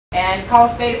and call a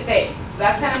spade a spade. So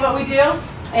that's kind of what we do.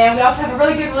 And we also have a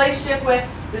really good relationship with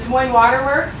the Moines Water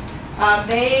Works.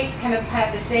 They kind of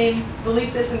have the same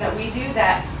belief system that we do,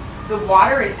 that the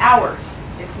water is ours.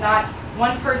 It's not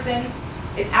one person's,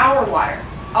 it's our water.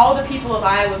 It's all the people of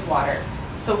Iowa's water.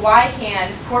 So why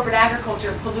can corporate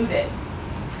agriculture pollute it?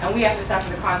 And we have to suffer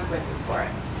the consequences for it.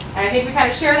 And I think we kind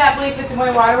of share that belief with Des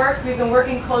Moines Water Works. We've been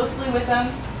working closely with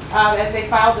them as they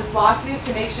filed this lawsuit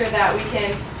to make sure that we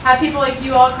can have people like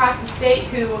you all across the state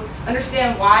who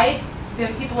understand why the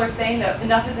people are saying that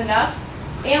enough is enough.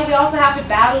 And we also have to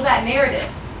battle that narrative.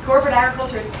 Corporate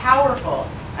agriculture is powerful.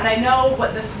 And I know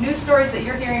what the news stories that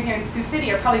you're hearing here in Sioux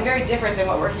City are probably very different than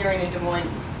what we're hearing in Des Moines.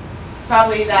 It's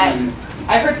probably that,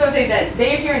 I've heard something that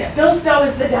they're hearing that Bill Stowe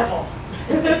is the devil.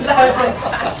 It's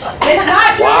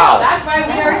not true. Wow. That's why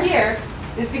we are here,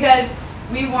 is because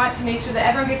we want to make sure that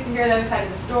everyone gets to hear the other side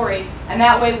of the story. And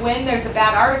that way, when there's a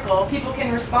bad article, people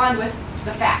can respond with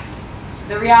the facts,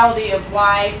 the reality of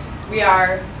why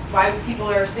people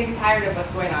are sick and tired of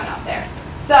what's going on out there.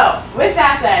 So, with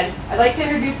that said, I'd like to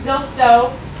introduce Bill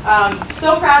Stowe.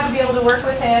 So proud to be able to work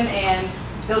with him and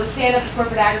be able to stand up for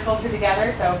corporate agriculture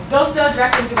together. So, Bill Stowe,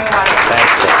 Director of Des Moines Water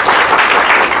Works.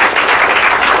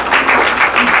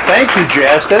 Thank you,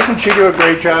 Jess. Doesn't she do a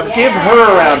great job? Yeah. Give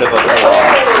her a round of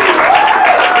applause.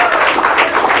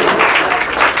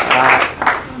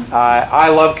 I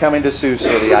love coming to Sioux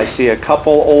City. I see a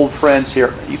couple old friends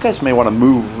here. You guys may want to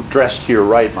move dressed to your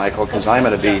right, Michael, because I'm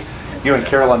going to be, you and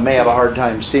Carolyn may have a hard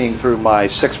time seeing through my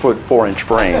 6'4"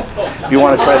 frame. If you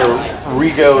want to try to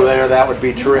re-go there, that would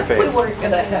be terrific. We weren't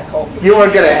going to heckle. You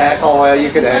weren't going to heckle? Well,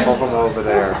 you could heckle from over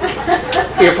there.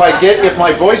 If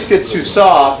my voice gets too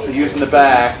soft, using the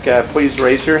back, please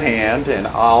raise your hand, and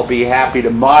I'll be happy to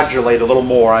modulate a little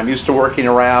more. I'm used to working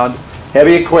around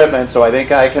heavy equipment, so I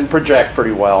think I can project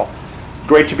pretty well.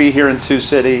 Great to be here in Sioux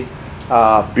City.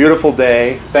 Beautiful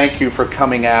day. Thank you for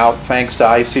coming out. Thanks to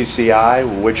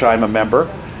ICCI, which I'm a member,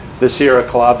 the Sierra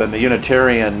Club, and the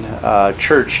Unitarian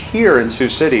Church here in Sioux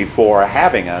City for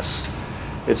having us.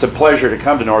 It's a pleasure to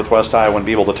come to Northwest Iowa and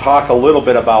be able to talk a little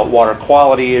bit about water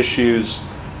quality issues,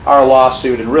 our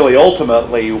lawsuit, and really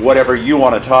ultimately whatever you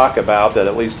want to talk about that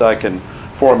at least I can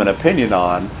form an opinion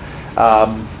on.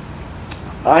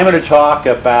 I'm going to talk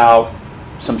about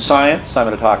some science, I'm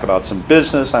going to talk about some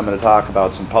business, I'm going to talk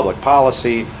about some public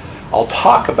policy. I'll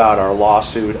talk about our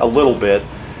lawsuit a little bit,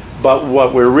 but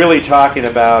what we're really talking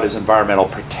about is environmental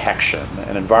protection.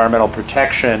 And environmental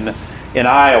protection in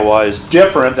Iowa is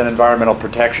different than environmental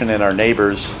protection in our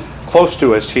neighbors close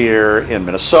to us here in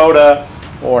Minnesota,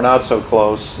 or not so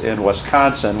close in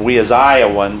Wisconsin. We as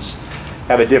Iowans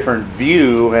have a different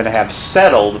view and have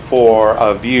settled for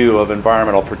a view of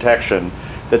environmental protection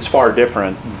that's far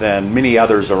different than many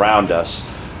others around us.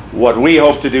 What we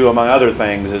hope to do, among other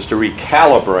things, is to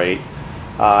recalibrate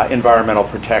environmental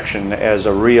protection as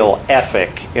a real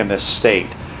ethic in this state,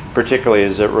 particularly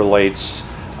as it relates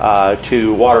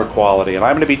to water quality. And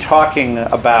I'm going to be talking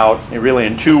about, really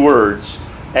in two words,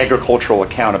 agricultural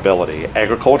accountability.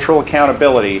 Agricultural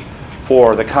accountability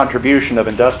for the contribution of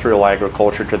industrial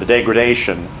agriculture to the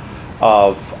degradation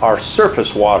of our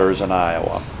surface waters in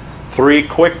Iowa. 3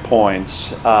 quick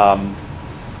points.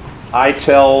 I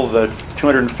tell the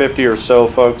 250 or so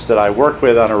folks that I work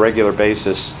with on a regular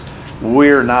basis,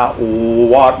 we're not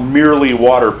merely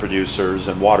water producers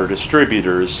and water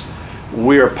distributors,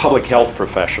 we're public health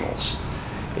professionals.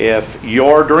 If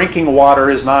your drinking water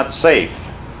is not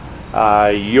safe,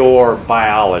 your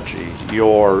biology,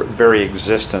 your very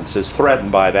existence is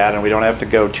threatened by that, and we don't have to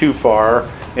go too far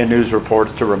in news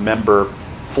reports to remember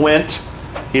Flint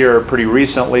here pretty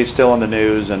recently, still in the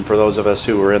news, and for those of us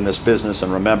who were in this business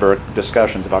and remember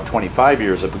discussions about 25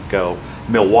 years ago,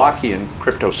 Milwaukee and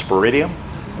cryptosporidium,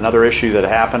 another issue that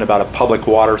happened about a public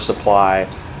water supply.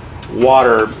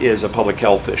 Water is a public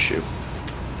health issue.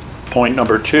 Point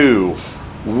number 2,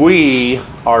 we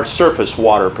are surface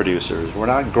water producers. We're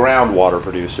not groundwater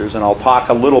producers, and I'll talk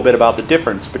a little bit about the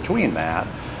difference between that,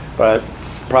 but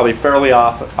probably fairly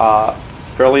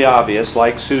obvious,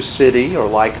 like Sioux City or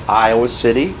like Iowa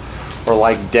City or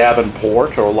like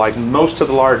Davenport or like most of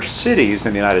the large cities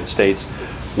in the United States,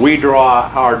 we draw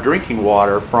our drinking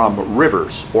water from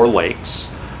rivers or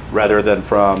lakes rather than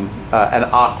from an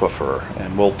aquifer.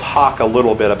 And we'll talk a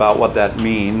little bit about what that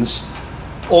means.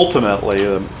 Ultimately,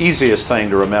 the easiest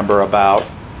thing to remember about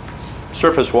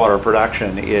surface water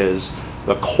production is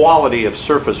the quality of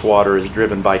surface water is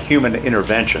driven by human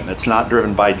intervention. It's not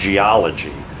driven by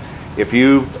geology. If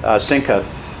you sink a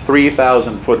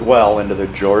 3,000-foot well into the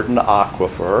Jordan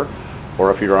Aquifer,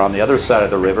 or if you're on the other side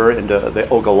of the river into the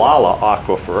Ogallala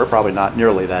Aquifer, probably not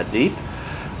nearly that deep,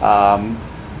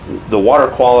 the water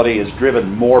quality is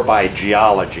driven more by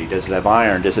geology. Does it have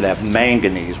iron? Does it have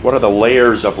manganese? What are the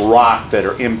layers of rock that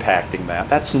are impacting that?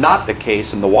 That's not the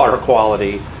case in the water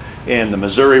quality in the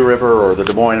Missouri River or the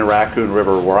Des Moines and Racoon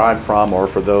River where I'm from, or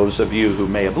for those of you who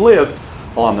may have lived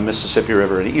along the Mississippi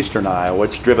River in eastern Iowa.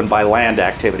 It's driven by land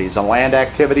activities, and land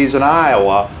activities in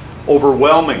Iowa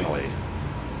overwhelmingly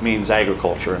means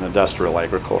agriculture and industrial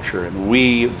agriculture, and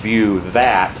we view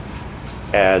that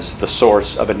as the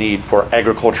source of a need for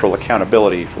agricultural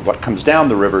accountability for what comes down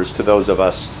the rivers to those of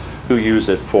us who use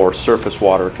it for surface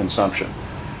water consumption.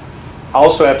 I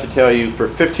also have to tell you, for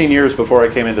 15 years before I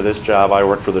came into this job, I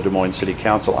worked for the Des Moines City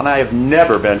Council, and I have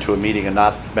never been to a meeting and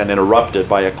not been interrupted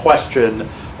by a question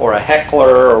or a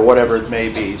heckler or whatever it may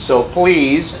be. So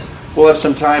please, we'll have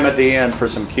some time at the end for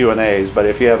some Q&As, but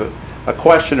if you have a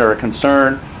question or a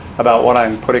concern about what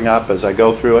I'm putting up as I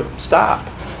go through it, stop,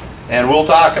 and we'll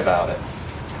talk about it.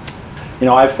 You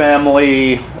know, I have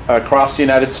family across the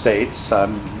United States.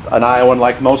 I'm an Iowan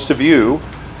like most of you,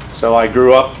 so I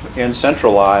grew up in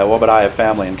central Iowa, but I have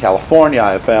family in California,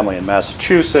 I have family in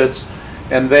Massachusetts,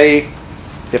 and they,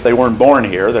 if they weren't born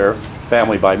here, they're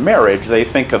family by marriage, they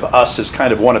think of us as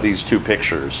kind of one of these two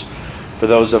pictures. For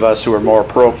those of us who are more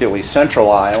parochially central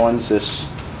Iowans,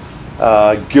 this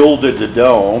gilded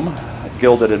dome,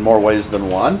 gilded in more ways than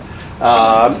one,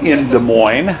 in Des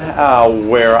Moines,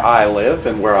 where I live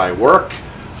and where I work,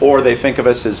 or they think of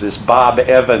us as this Bob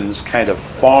Evans kind of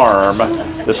farm,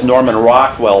 this Norman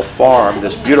Rockwell farm,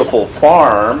 this beautiful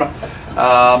farm,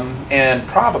 and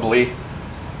probably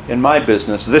in my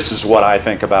business, this is what I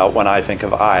think about when I think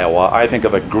of Iowa. I think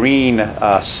of a green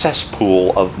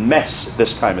cesspool of mess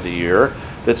this time of the year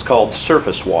that's called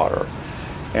surface water.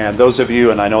 And those of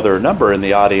you, and I know there are a number in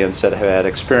the audience that have had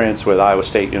experience with Iowa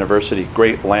State University,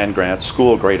 great land-grant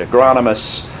school, great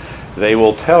agronomists, they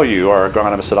will tell you, our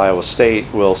agronomists at Iowa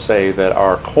State will say that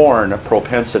our corn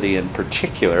propensity in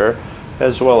particular,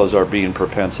 as well as our bean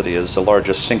propensity, is the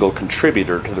largest single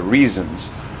contributor to the reasons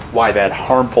why that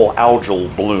harmful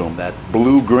algal bloom, that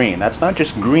blue-green, that's not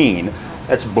just green,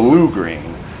 that's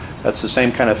blue-green. That's the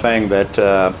same kind of thing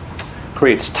that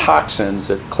creates toxins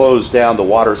that close down the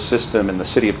water system in the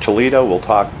city of Toledo. We'll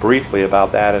talk briefly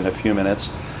about that in a few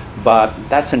minutes. But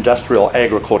that's industrial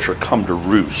agriculture come to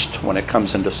roost when it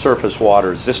comes into surface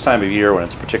waters. This time of year when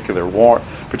it's particularly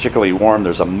warm,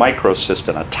 there's a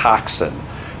microcystin, a toxin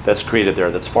that's created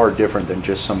there that's far different than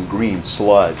just some green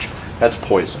sludge. That's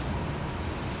poison.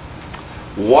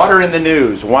 Water in the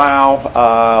news.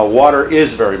 Wow, water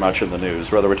is very much in the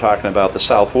news, whether we're talking about the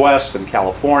Southwest and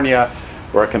California,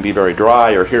 where it can be very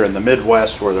dry, or here in the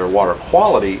Midwest where there are water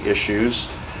quality issues.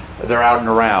 They're out and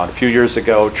around. A few years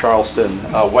ago, Charleston,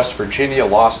 West Virginia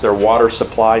lost their water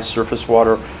supply, surface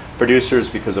water producers,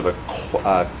 because of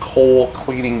a coal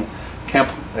cleaning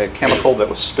chemical that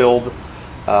was spilled.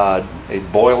 A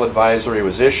boil advisory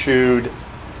was issued.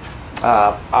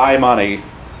 I'm on a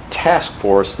task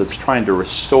force that's trying to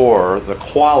restore the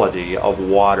quality of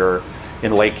water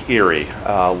in Lake Erie.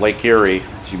 Lake Erie,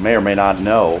 as you may or may not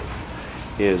know,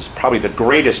 is probably the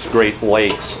greatest Great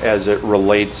Lakes as it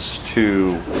relates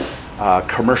to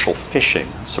commercial fishing,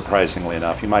 surprisingly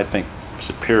enough. You might think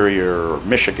Superior or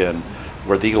Michigan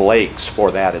were the lakes.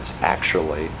 For that, it's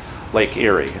actually Lake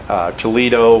Erie.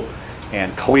 Toledo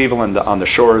and Cleveland on the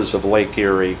shores of Lake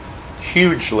Erie,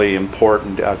 hugely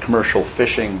important commercial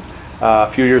fishing. A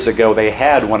few years ago, they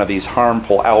had one of these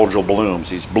harmful algal blooms,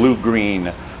 these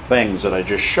blue-green things that I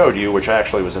just showed you, which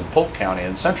actually was in Polk County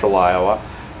in central Iowa,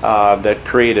 that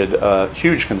created a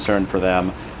huge concern for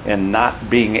them in not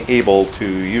being able to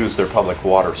use their public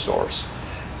water source.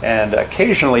 And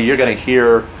occasionally you're going to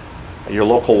hear your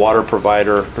local water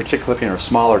provider, particularly if you're in a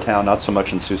smaller town, not so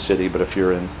much in Sioux City, but if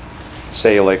you're in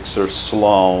Salix or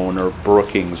Sloan or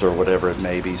Brookings or whatever it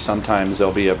may be, sometimes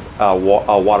there'll be a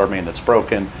water main that's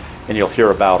broken, and you'll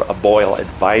hear about a boil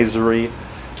advisory.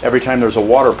 Every time there's a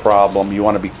water problem, you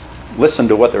want to listen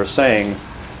to what they're saying.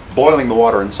 Boiling the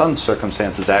water in some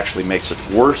circumstances actually makes it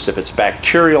worse. If it's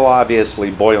bacterial, obviously,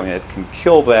 boiling it can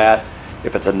kill that.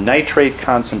 If it's a nitrate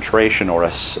concentration or a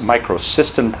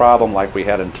microcystin problem like we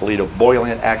had in Toledo,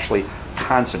 boiling it actually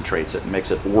concentrates it and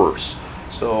makes it worse.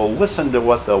 So listen to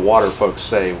what the water folks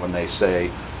say when they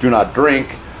say, do not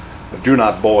drink, do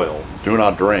not boil. Do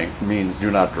not drink means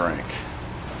do not drink.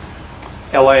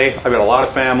 LA, I've got a lot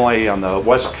of family on the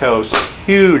West Coast,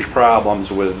 huge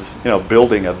problems with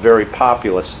building a very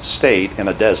populous state in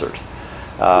a desert.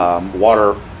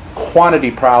 Water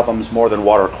quantity problems more than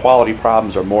water quality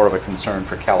problems are more of a concern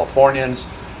for Californians.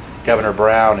 Governor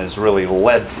Brown has really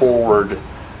led forward,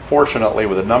 fortunately,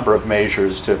 with a number of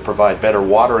measures to provide better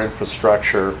water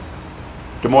infrastructure.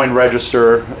 Des Moines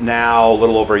Register now, a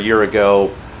little over a year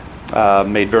ago,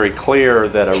 made very clear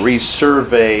that a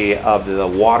resurvey of the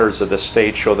waters of the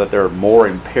state show that they're more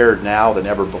impaired now than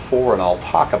ever before, and I'll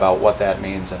talk about what that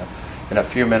means in a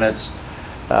few minutes.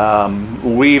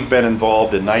 We've been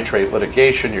involved in nitrate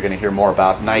litigation. You're going to hear more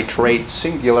about nitrate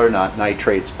singular, not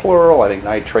nitrates plural. I think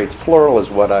nitrates plural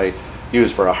is what I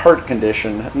use for a heart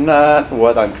condition, not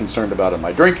what I'm concerned about in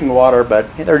my drinking water, but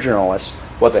they're journalists.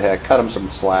 What the heck, cut them some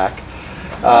slack.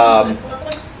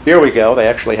 Here we go. They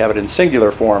actually have it in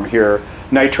singular form here.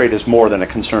 Nitrate is more than a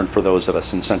concern for those of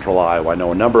us in central Iowa. I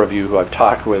know a number of you who I've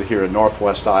talked with here in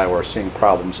northwest Iowa are seeing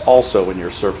problems also in your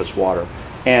surface water.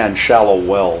 And shallow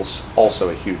wells, also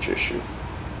a huge issue.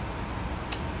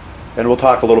 And we'll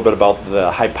talk a little bit about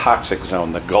the hypoxic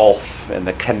zone, the Gulf, and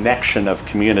the connection of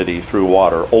community through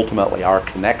water. Ultimately, our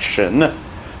connection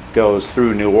goes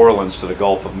through New Orleans to the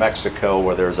Gulf of Mexico,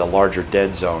 where there's a larger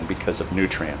dead zone because of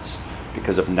nutrients,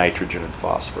 because of nitrogen and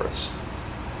phosphorus.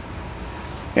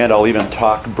 And I'll even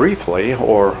talk briefly,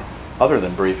 or other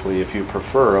than briefly if you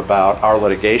prefer, about our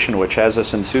litigation, which has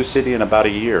us in Sioux City in about a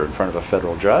year in front of a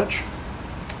federal judge.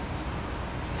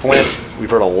 Flint,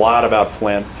 we've heard a lot about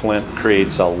Flint. Flint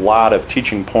creates a lot of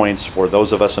teaching points for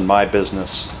those of us in my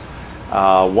business.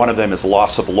 One of them is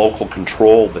loss of local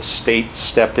control. The state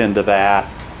stepped into that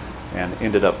and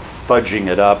ended up fudging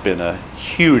it up in a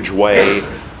huge way.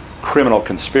 Criminal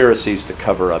conspiracies to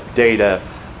cover up data,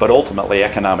 but ultimately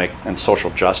economic and social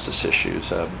justice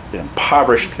issues. An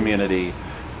impoverished community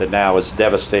that now is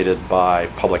devastated by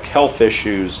public health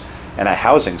issues and a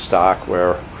housing stock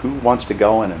where who wants to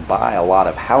go in and buy a lot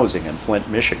of housing in Flint,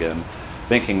 Michigan,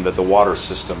 thinking that the water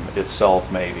system itself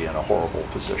may be in a horrible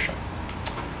position.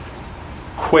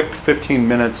 Quick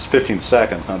 15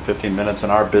 seconds, not 15 minutes in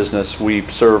our business. We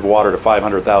serve water to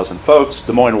 500,000 folks.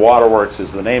 Des Moines Water Works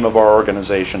is the name of our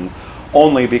organization,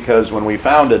 only because when we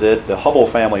founded it, the Hubble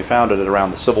family founded it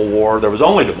around the Civil War. There was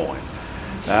only Des Moines.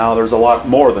 Now there's a lot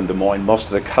more than Des Moines. Most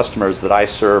of the customers that I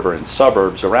serve are in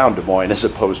suburbs around Des Moines as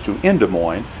opposed to in Des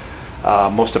Moines.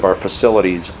 Most of our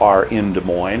facilities are in Des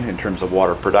Moines in terms of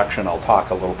water production. I'll talk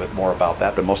a little bit more about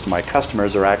that, but most of my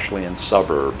customers are actually in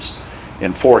suburbs.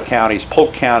 In 4 counties,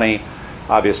 Polk County,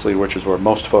 obviously, which is where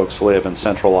most folks live in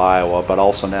central Iowa, but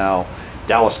also now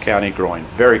Dallas County growing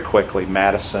very quickly,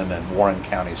 Madison and Warren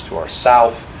counties to our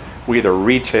south. We either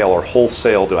retail or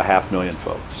wholesale to 500,000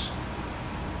 folks.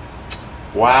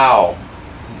 Wow,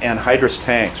 anhydrous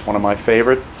tanks, one of my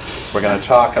favorite. We're going to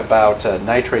talk about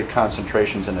nitrate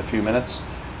concentrations in a few minutes.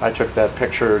 I took that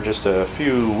picture just a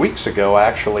few weeks ago,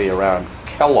 actually, around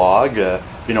Kellogg,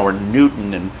 you know, where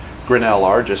Newton and Grinnell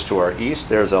are, just to our east.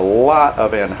 There's a lot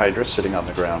of anhydrous sitting on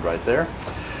the ground right there.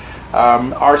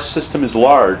 Our system is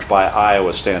large by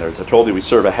Iowa standards. I told you we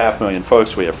serve 500,000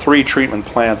 folks. We have 3 treatment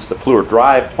plants. The Fluor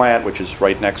Drive plant, which is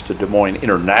right next to Des Moines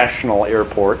International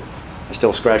Airport. I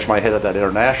still scratch my head at that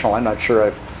international. I'm not sure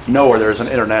I know where there's an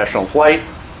international flight.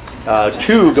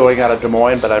 2 going out of Des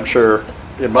Moines, but I'm sure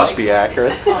it must be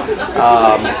accurate.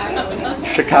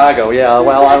 Chicago, yeah,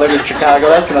 well, I live in Chicago.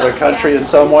 That's another country in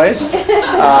some ways.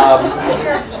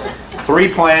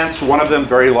 3 plants, one of them,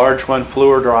 very large one,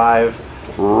 Fluor Drive,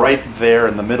 right there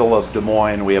in the middle of Des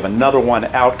Moines. We have another one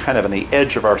out kind of on the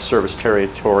edge of our service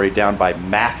territory down by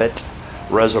Maffett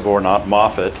Reservoir, not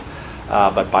Moffett.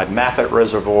 But by Maffett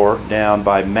Reservoir, down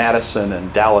by Madison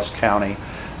and Dallas County,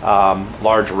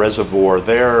 large reservoir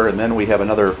there. And then we have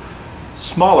another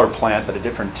smaller plant, but a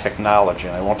different technology.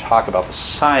 And I won't talk about the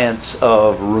science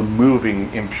of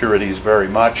removing impurities very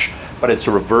much, but it's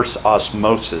a reverse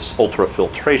osmosis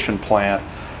ultrafiltration plant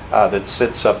that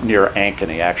sits up near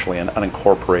Ankeny, actually in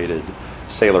unincorporated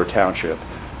Saylor Township.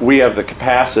 We have the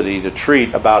capacity to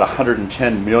treat about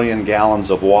 110 million gallons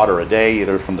of water a day,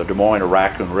 either from the Des Moines or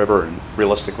Racoon River, and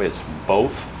realistically it's from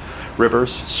both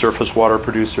rivers. Surface water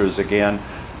producers, again,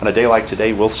 on a day like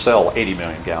today, we'll sell 80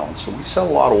 million gallons. So we sell a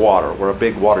lot of water. We're a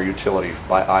big water utility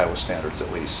by Iowa standards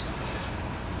at least.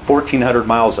 1,400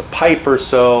 miles of pipe or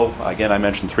so. Again, I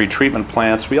mentioned 3 treatment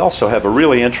plants. We also have a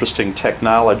really interesting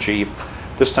technology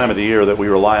this time of the year that we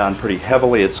rely on pretty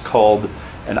heavily. It's called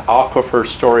an aquifer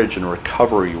storage and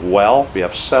recovery well. We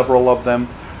have several of them.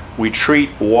 We treat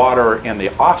water in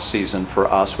the off-season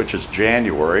for us, which is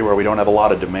January, where we don't have a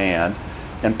lot of demand,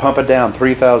 and pump it down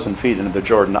 3,000 feet into the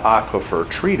Jordan aquifer,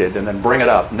 treat it, and then bring it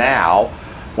up now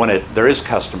when there is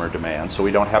customer demand, so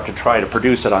we don't have to try to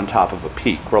produce it on top of a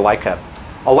peak. We're like an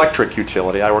electric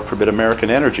utility. I worked for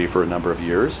Mid-American Energy for a number of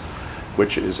years,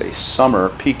 which is a summer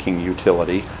peaking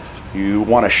utility. You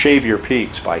want to shave your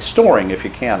peaks by storing, if you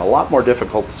can. A lot more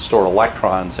difficult to store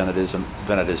electrons than it is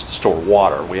to store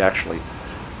water. We actually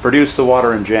produce the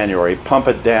water in January, pump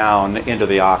it down into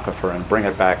the aquifer and bring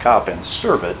it back up and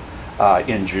serve it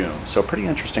in June. So pretty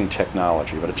interesting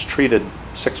technology, but it's treated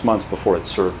 6 months before it's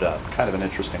served up. Kind of an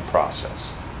interesting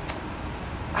process.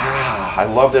 I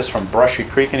love this from Brushy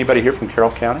Creek. Anybody here from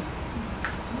Carroll County?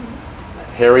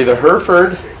 Harry the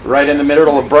Hereford, right in the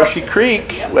middle of Brushy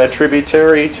Creek, a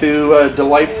tributary to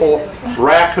delightful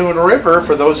Racoon River,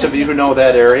 for those of you who know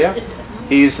that area.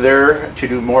 He's there to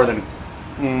do more than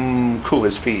cool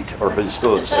his feet or his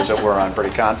hooves, as it were, I'm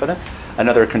pretty confident.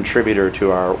 Another contributor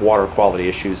to our water quality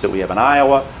issues that we have in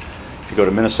Iowa. If you go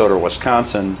to Minnesota or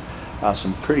Wisconsin,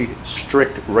 some pretty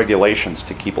strict regulations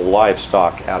to keep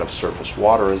livestock out of surface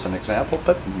water as an example,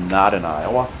 but not in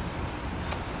Iowa.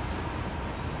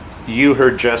 You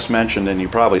heard Jess mentioned, and you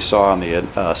probably saw on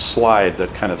the slide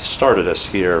that kind of started us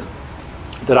here,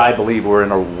 that I believe we're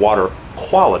in a water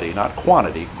quality, not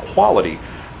quantity, quality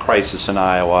crisis in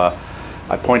Iowa.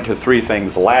 I point to 3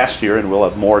 things last year, and we'll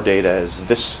have more data as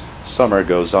this summer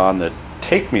goes on that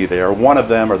take me there. One of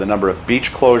them are the number of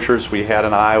beach closures we had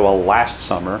in Iowa last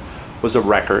summer was a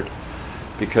record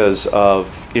because of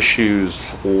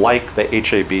issues like the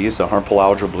HABs, the harmful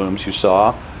algal blooms you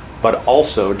saw, but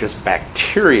also just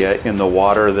bacteria in the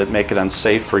water that make it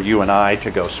unsafe for you and I to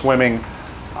go swimming.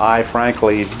 I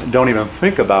frankly don't even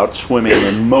think about swimming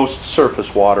in most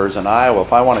surface waters in Iowa.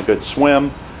 If I want a good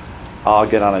swim, I'll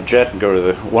get on a jet and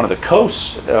go to one of the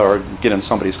coasts or get in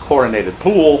somebody's chlorinated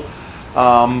pool.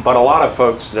 But a lot of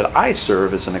folks that I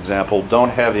serve, as an example, don't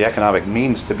have the economic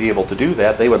means to be able to do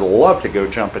that. They would love to go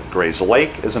jump at Gray's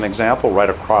Lake, as an example, right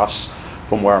across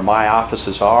from where my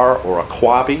offices are, or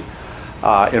Aquabi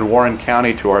in Warren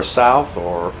County to our south,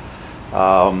 or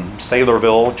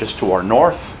Saylorville just to our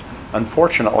north.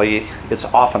 Unfortunately, it's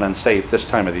often unsafe this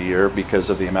time of the year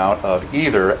because of the amount of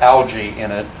either algae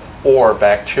in it or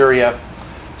bacteria.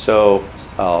 So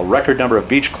record number of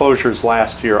beach closures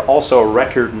last year, also a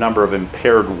record number of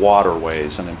impaired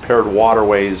waterways. And impaired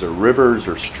waterways are rivers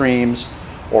or streams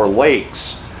or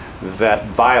lakes that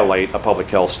violate a public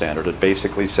health standard. It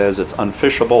basically says it's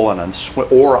unfishable and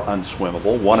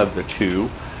unswimmable, one of the two.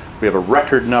 We have a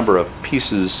record number of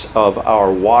pieces of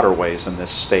our waterways in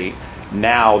this state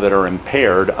now that are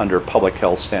impaired under public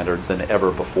health standards than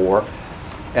ever before.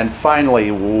 And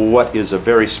finally, what is a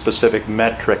very specific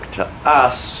metric to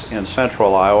us in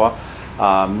central Iowa,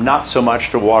 not so much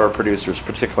to water producers,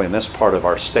 particularly in this part of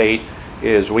our state,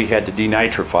 is we had to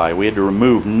denitrify. We had to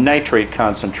remove nitrate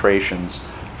concentrations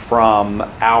from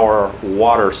our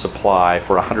water supply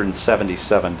for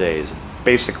 177 days,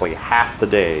 basically half the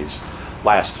days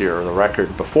last year. The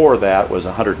record before that was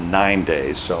 109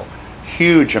 days. So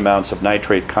huge amounts of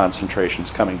nitrate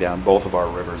concentrations coming down both of our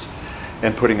rivers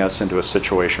and putting us into a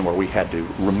situation where we had to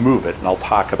remove it. And I'll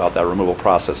talk about that removal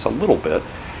process a little bit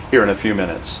here in a few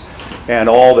minutes. And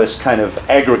all this kind of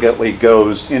aggregately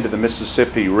goes into the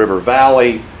Mississippi River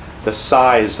Valley, the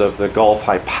size of the Gulf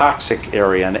hypoxic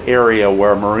area, an area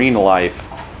where marine life,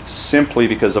 simply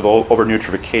because of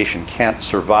overnutrification, can't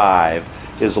survive,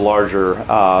 is larger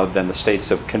than the states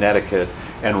of Connecticut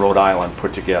and Rhode Island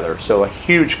put together. So a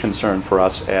huge concern for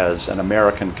us as an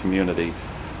American community,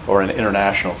 or an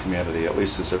international community, at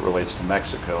least as it relates to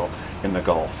Mexico in the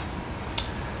Gulf.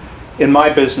 In my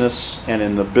business and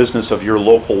in the business of your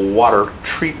local water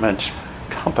treatment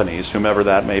companies, whomever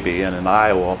that may be, and in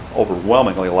Iowa,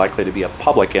 overwhelmingly likely to be a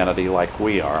public entity like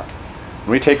we are,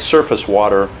 when we take surface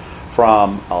water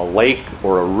from a lake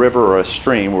or a river or a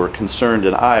stream, we're concerned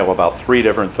in Iowa about 3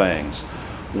 different things.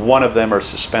 One of them are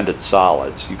suspended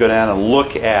solids. You go down and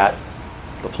look at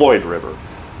the Floyd River,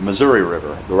 the Missouri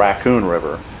River, the Racoon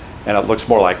River, and it looks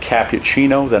more like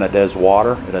cappuccino than it does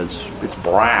water. It's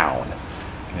brown.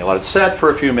 And you let it set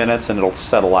for a few minutes and it'll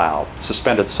settle out.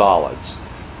 Suspended solids.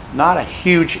 Not a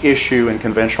huge issue in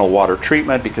conventional water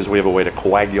treatment because we have a way to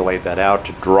coagulate that out,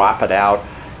 to drop it out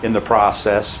in the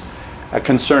process. A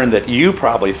concern that you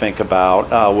probably think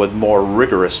about with more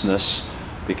rigorousness,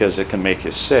 because it can make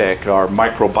you sick, are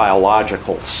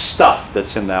microbiological stuff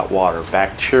that's in that water.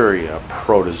 Bacteria,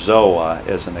 protozoa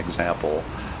as an example,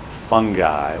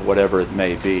 fungi, whatever it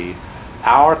may be.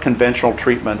 Our conventional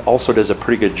treatment also does a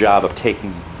pretty good job of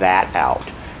taking that out.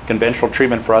 Conventional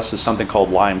treatment for us is something called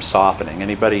lime softening.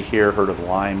 Anybody here heard of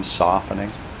lime softening?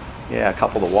 Yeah, a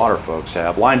couple of the water folks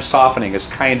have. Lime softening is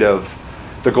kind of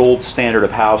the gold standard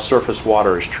of how surface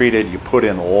water is treated. You put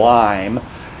in lime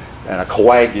and a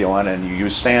coagulant and you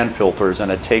use sand filters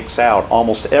and it takes out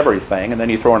almost everything, and then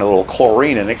you throw in a little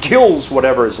chlorine and it kills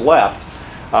whatever is left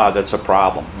that's a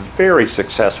problem. Very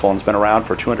successful, and it's been around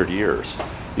for 200 years.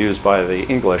 Used by the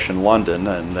English in London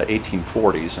in the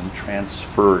 1840s and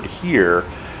transferred here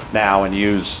now and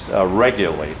used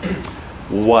regularly.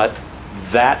 What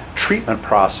that treatment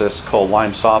process called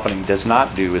lime softening does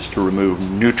not do is to remove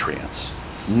nutrients.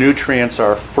 Nutrients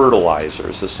are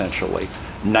fertilizers, essentially.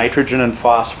 Nitrogen and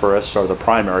phosphorus are the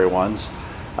primary ones.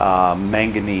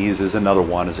 Manganese is another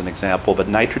one as an example, but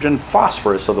nitrogen and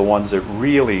phosphorus are the ones that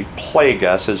really plague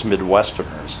us as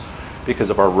Midwesterners because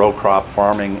of our row crop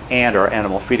farming and our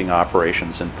animal feeding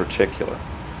operations in particular.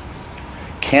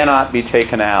 Cannot be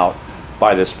taken out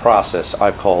by this process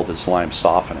I've called as lime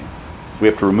softening. We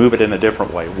have to remove it in a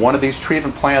different way. One of these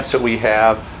treatment plants that we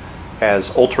have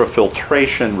has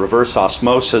ultrafiltration, reverse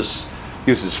osmosis,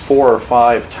 uses 4 or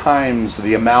 5 times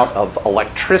the amount of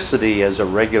electricity as a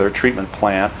regular treatment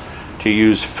plant to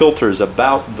use filters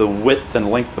about the width and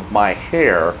length of my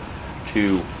hair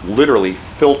to literally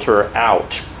filter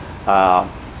out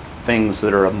things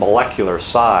that are a molecular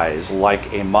size,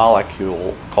 like a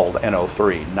molecule called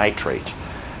NO3, nitrate.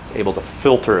 It's able to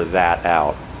filter that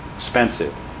out.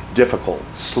 Expensive, difficult,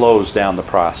 slows down the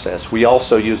process. We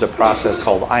also use a process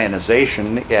called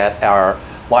ionization at our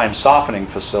lime softening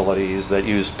facilities that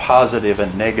use positive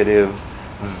and negative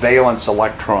valence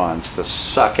electrons to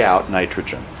suck out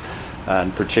nitrogen,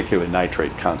 and particularly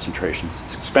nitrate concentrations.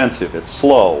 It's expensive, it's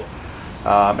slow,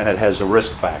 and it has the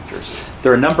risk factors.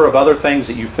 There are a number of other things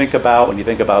that you think about when you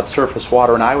think about surface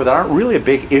water and Iowa that aren't really a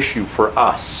big issue for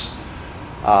us.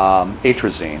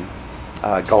 Atrazine,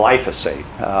 glyphosate,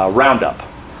 Roundup.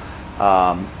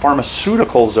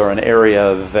 Pharmaceuticals are an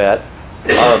area that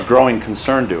are of growing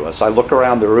concern to us. I look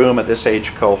around the room at this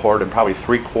age cohort and probably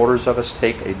 3/4 of us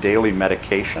take a daily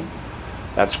medication.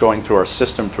 That's going through our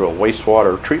system through a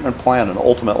wastewater treatment plant and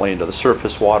ultimately into the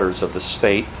surface waters of the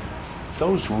state.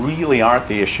 Those really aren't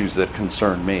the issues that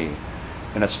concern me.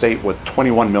 In a state with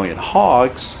 21 million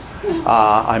hogs,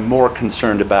 I'm more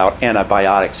concerned about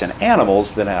antibiotics in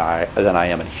animals than I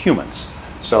am in humans.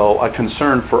 So a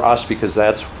concern for us, because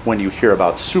that's when you hear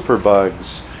about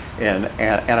superbugs and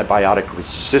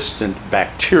antibiotic-resistant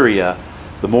bacteria,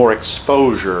 the more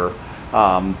exposure,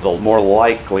 the more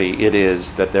likely it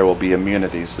is that there will be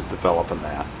immunities that develop in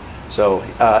that. So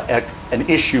an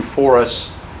issue for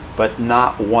us, but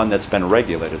not one that's been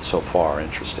regulated so far,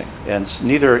 interesting. And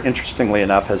neither, interestingly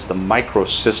enough, has the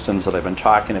microsystems that I've been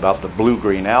talking about, the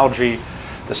blue-green algae.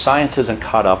 The science hasn't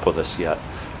caught up with us yet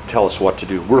to tell us what to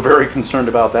do. We're very concerned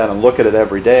about that and look at it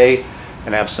every day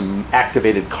and have some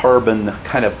activated carbon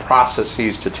kind of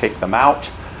processes to take them out.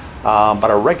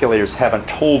 But our regulators haven't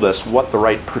told us what the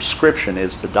right prescription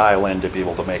is to dial in to be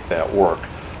able to make that work.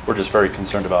 We're just very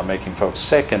concerned about making folks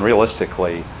sick, and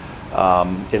realistically,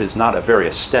 it is not a very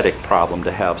aesthetic problem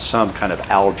to have some kind of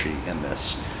algae in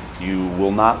this. You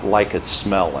will not like its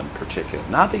smell in particular.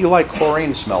 Not that you like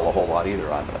chlorine smell a whole lot either,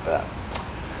 I'm going to bet.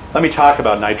 Let me talk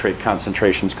about nitrate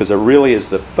concentrations, because it really is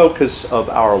the focus of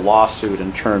our lawsuit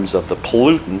in terms of the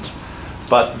pollutant,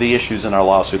 but the issues in our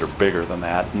lawsuit are bigger than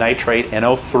that. Nitrate,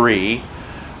 NO3,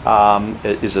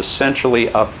 is essentially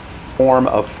a form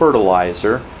of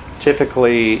fertilizer.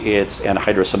 Typically it's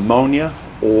anhydrous ammonia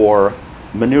or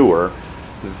manure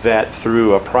that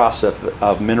through a process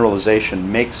of mineralization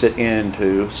makes it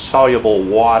into soluble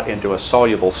water, into a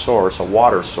soluble source, a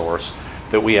water source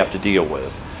that we have to deal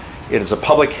with. It is a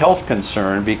public health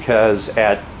concern because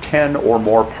at 10 or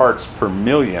more parts per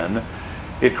million,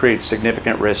 it creates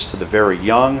significant risk to the very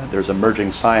young. There's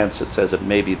emerging science that says it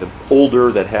may be the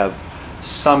older that have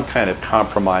some kind of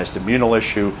compromised immunal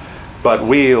issue. But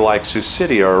we, like Sioux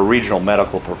City, are a regional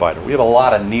medical provider. We have a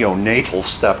lot of neonatal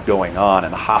stuff going on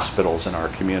in hospitals in our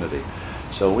community.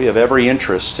 So we have every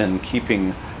interest in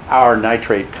keeping our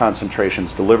nitrate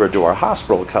concentrations delivered to our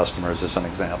hospital customers, as an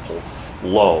example,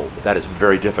 low. That is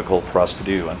very difficult for us to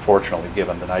do, unfortunately,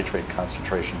 given the nitrate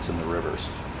concentrations in the rivers.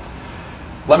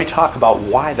 Let me talk about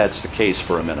why that's the case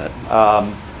for a minute.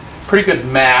 Pretty good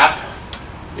map.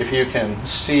 If you can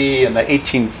see, in the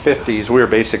 1850s, we were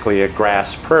basically a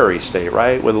grass prairie state,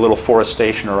 right? With a little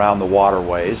forestation around the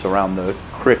waterways, around the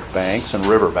creek banks and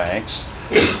river banks.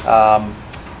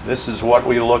 This is what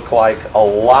we look like a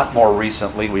lot more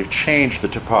recently. We've changed the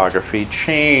topography,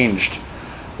 changed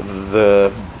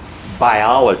the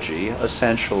biology,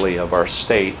 essentially, of our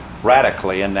state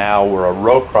radically, and now we're a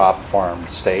row crop farmed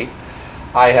state.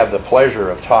 I have the pleasure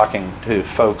of talking to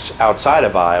folks outside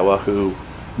of Iowa who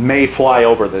may fly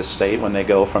over this state when they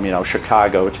go from,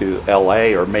 Chicago to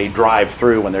LA, or may drive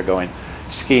through when they're going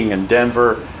skiing in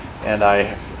Denver. And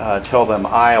I tell them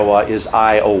Iowa is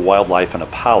I owe wildlife an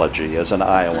apology as an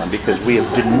Iowan, because we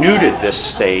have denuded this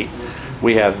state.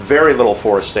 We have very little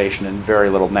forestation and very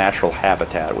little natural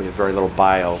habitat. We have very little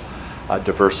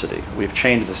biodiversity. We've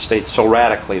changed the state so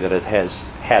radically that it has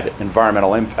had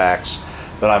environmental impacts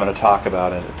that I'm going to talk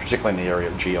about, particularly in the area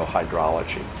of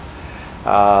geohydrology.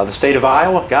 The state of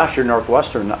Iowa, gosh, you're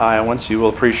northwestern Iowans, you will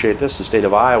appreciate this. The state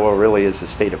of Iowa really is the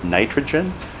state of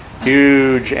nitrogen.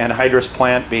 Huge anhydrous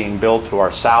plant being built to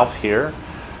our south here.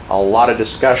 A lot of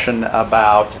discussion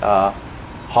about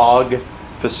hog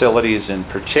facilities in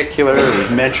particular.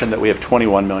 We've mentioned that we have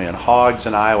 21 million hogs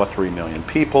in Iowa, 3 million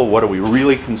people. What are we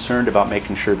really concerned about?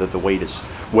 Making sure that the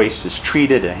waste is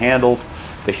treated and handled.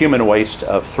 The human waste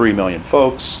of 3 million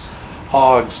folks.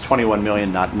 Hogs, 21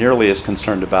 million, not nearly as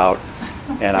concerned about.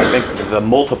 And I think the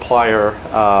multiplier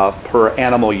per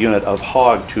animal unit of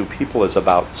hog to people is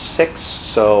about 6.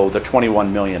 So the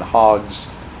 21 million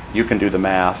hogs, you can do the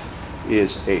math,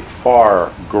 is a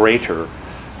far greater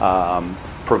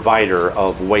provider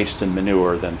of waste and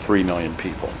manure than 3 million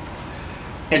people.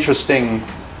 Interesting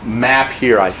map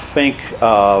here, I think,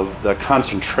 of the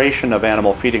concentration of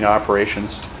animal feeding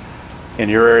operations in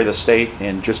your area of the state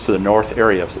and just to the north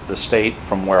area of the state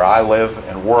from where I live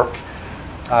and work.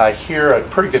 Here, a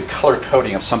pretty good color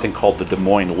coding of something called the Des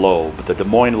Moines lobe. The Des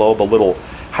Moines lobe, a little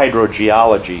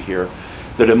hydrogeology here.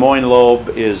 The Des Moines lobe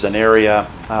is an area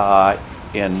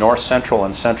in north central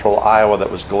and central Iowa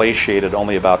that was glaciated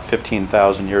only about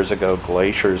 15,000 years ago.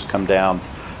 Glaciers come down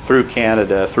through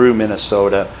Canada, through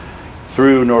Minnesota,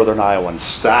 through northern Iowa and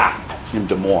stop in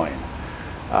Des Moines.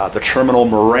 The terminal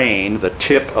moraine, the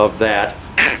tip of that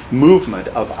movement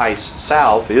of ice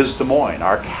south is Des Moines.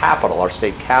 Our capital, our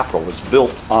state capital, is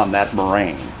built on that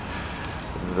moraine.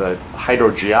 The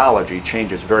hydrogeology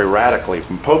changes very radically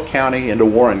from Polk County into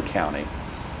Warren County.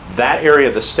 That area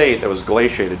of the state that was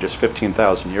glaciated just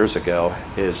 15,000 years ago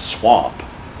is swamp,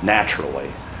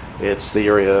 naturally. It's the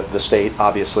area of the state,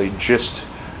 obviously, just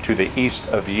to the east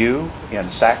of you, in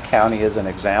Sac County as an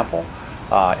example,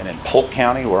 and in Polk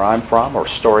County, where I'm from, or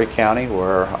Story County,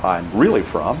 where I'm really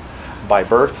from by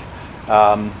birth.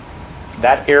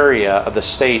 That area of the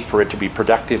state, for it to be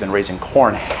productive in raising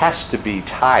corn, has to be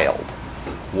tiled.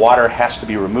 Water has to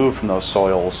be removed from those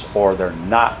soils, or they're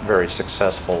not very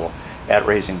successful at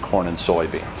raising corn and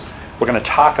soybeans. We're going to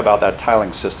talk about that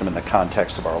tiling system in the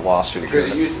context of our lawsuit. Because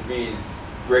it used to be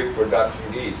great for ducks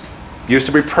and geese. Used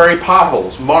to be prairie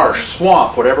potholes, marsh,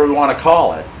 swamp, whatever we want to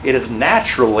call it. It is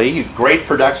naturally great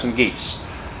for ducks and geese.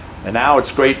 And now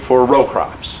it's great for row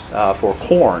crops, for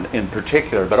corn in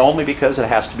particular, but only because it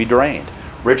has to be drained.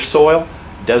 Rich soil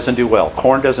doesn't do well.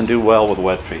 Corn doesn't do well with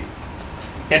wet feed.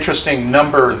 Interesting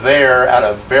number there out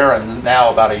of Barron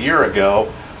now about a year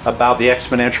ago about the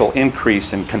exponential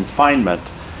increase in confinement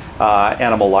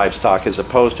animal livestock as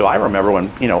opposed to, I remember when,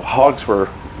 hogs were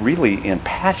really in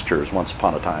pastures once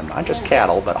upon a time, not just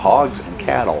cattle, but hogs and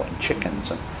cattle and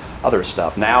chickens and other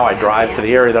stuff. Now I drive to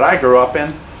the area that I grew up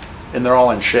in, and they're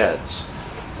all in sheds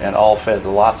and all fed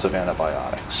lots of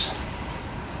antibiotics.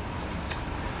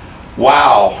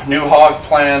 Wow, new hog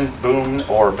plan, boom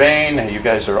or bane. You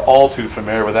guys are all too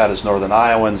familiar with that as Northern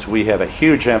Iowans. We have a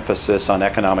huge emphasis on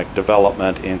economic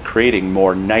development in creating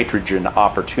more nitrogen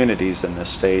opportunities in this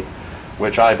state,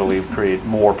 which I believe create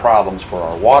more problems for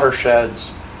our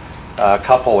watersheds. A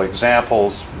couple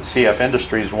examples, CF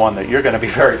Industries, one that you're going to be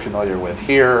very familiar with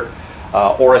here.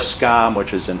 Orascom,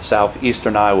 which is in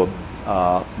southeastern Iowa,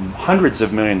 hundreds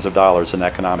of millions of dollars in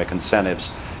economic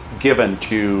incentives given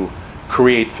to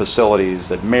create facilities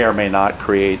that may or may not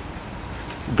create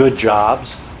good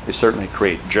jobs. They certainly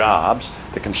create jobs.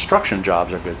 The construction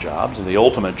jobs are good jobs, and the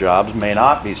ultimate jobs may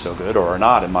not be so good, or are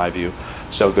not, in my view,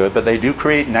 so good, but they do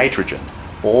create nitrogen,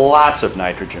 lots of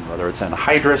nitrogen, whether it's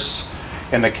anhydrous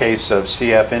in the case of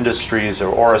CF Industries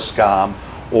or Orascom,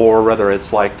 or whether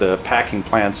it's like the packing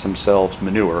plants themselves,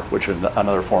 manure, which is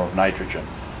another form of nitrogen,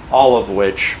 all of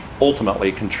which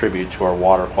ultimately contribute to our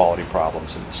water quality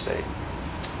problems in the state.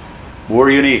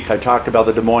 We're unique. I talked about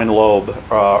the Des Moines lobe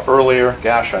earlier.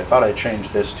 Gosh, I thought I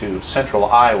changed this to Central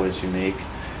Iowa is unique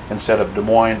instead of Des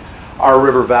Moines. Our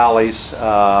river valleys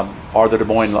are the Des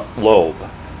Moines lobe.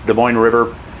 Des Moines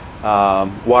River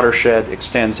watershed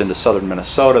extends into southern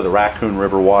Minnesota, the Racoon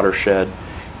River watershed.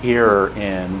 Here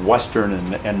in western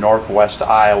and northwest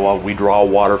Iowa, we draw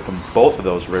water from both of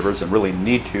those rivers and really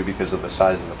need to because of the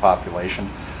size of the population.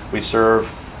 We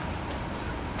serve,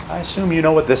 I assume you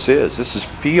know what this is. This is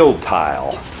field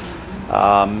tile.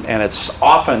 And it's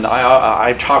often,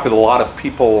 I talk with a lot of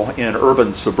people in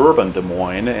urban, suburban Des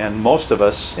Moines, and most of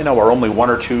us, are only 1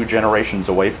 or 2 generations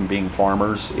away from being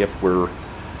farmers if we're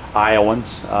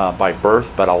Iowans by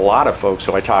birth, but a lot of folks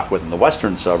who I talk with in the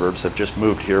western suburbs have just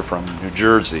moved here from New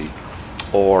Jersey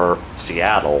or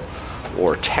Seattle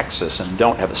or Texas and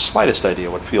don't have the slightest idea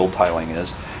what field tiling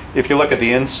is. If you look at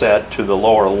the inset to the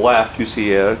lower left, you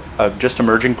see a just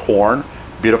emerging corn,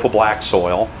 beautiful black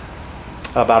soil.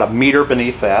 About 1 meter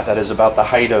beneath that, that is about the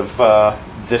height of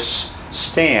this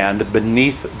stand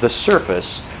beneath the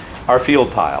surface are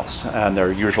field tiles, and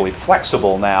they're usually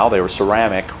flexible now. They were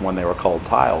ceramic when they were called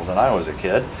tiles and I was a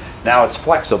kid. Now it's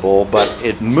flexible, but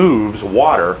it moves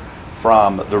water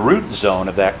from the root zone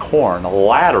of that corn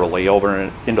laterally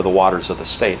over into the waters of the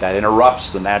state. That interrupts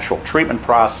the natural treatment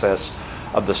process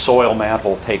of the soil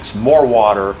mantle, takes more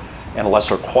water and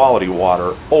lesser quality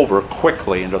water over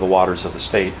quickly into the waters of the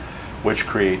state, which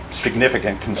create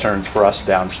significant concerns for us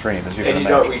downstream, as you can And you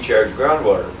imagine. don't recharge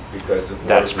groundwater because the water's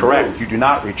That's correct. removed. You do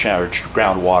not recharge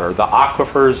groundwater. The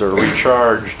aquifers are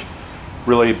recharged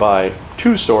really by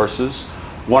two sources.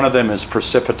 One of them is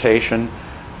precipitation.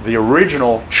 The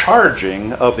original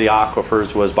charging of the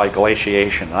aquifers was by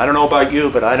glaciation. I don't know about you,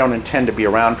 but I don't intend to be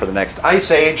around for the next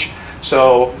ice age,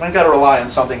 so I've got to rely on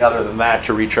something other than that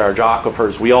to recharge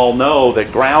aquifers. We all know that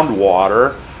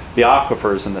groundwater, the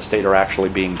aquifers in the state, are actually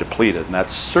being depleted, and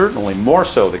that's certainly more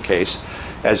so the case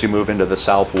as you move into the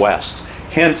southwest.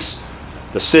 Hence,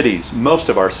 the cities, most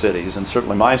of our cities, and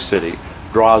certainly my city,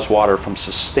 draws water from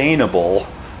sustainable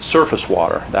surface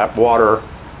water. That water,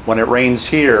 when it rains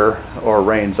here, or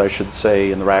rains, I should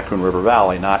say, in the Racoon River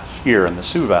Valley, not here in the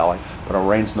Sioux Valley, but it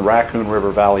rains in the Racoon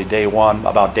River Valley day one,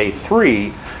 about day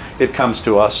 3, it comes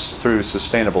to us through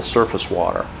sustainable surface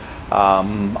water.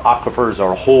 Aquifers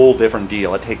are a whole different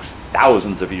deal. It takes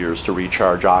thousands of years to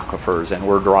recharge aquifers, and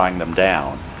we're drawing them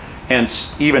down.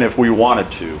 Hence, even if we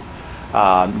wanted to,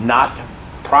 not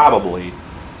probably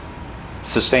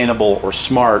sustainable or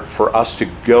smart for us to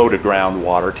go to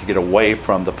groundwater to get away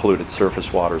from the polluted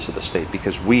surface waters of the state,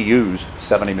 because we use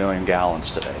 70 million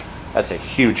gallons today. That's a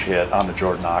huge hit on the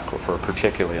Jordan Aquifer,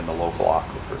 particularly in the local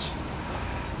aquifers.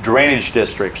 Drainage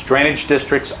districts. Drainage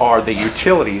districts are the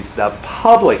utilities, the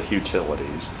public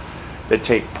utilities, that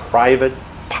take private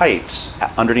pipes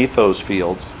underneath those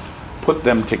fields, put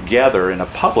them together in a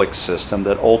public system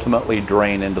that ultimately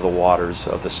drain into the waters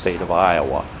of the state of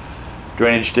Iowa.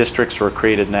 Drainage districts were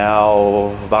created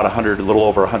now about a little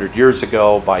over 100 years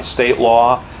ago by state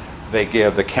law. They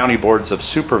give the county boards of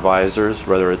supervisors,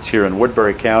 whether it's here in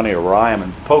Woodbury County or where I am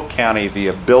in Polk County, the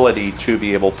ability to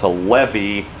be able to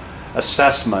levy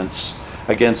assessments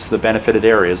against the benefited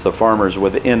areas, the farmers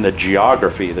within the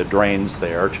geography that drains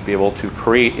there, to be able to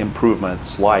create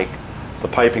improvements like the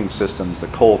piping systems, the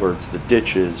culverts, the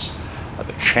ditches,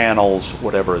 the channels,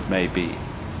 whatever it may be.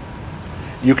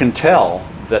 You can tell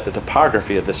that the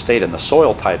topography of the state and the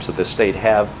soil types of the state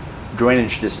have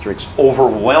drainage districts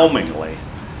overwhelmingly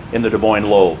in the Des Moines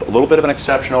lobe. A little bit of an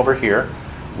exception over here,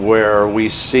 where we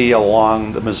see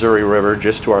along the Missouri River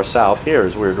just to our south here,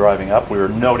 as we were driving up, we were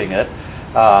noting it,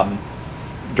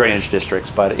 drainage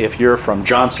districts. But if you're from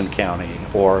Johnson County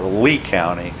or Lee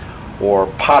County or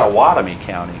Pottawatomie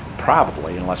County,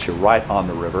 probably, unless you're right on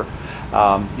the river,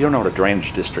 you don't know what a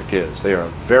drainage district is. They are a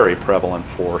very prevalent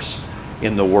force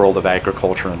in the world of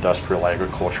agriculture, industrial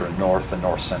agriculture in north and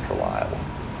north central Iowa.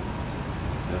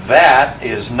 That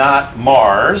is not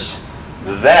Mars.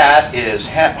 That is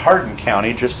Hardin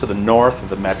County, just to the north of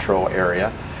the metro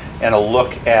area, and a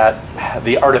look at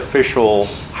the artificial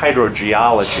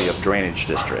hydrogeology of drainage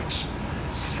districts.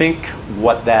 Think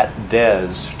what that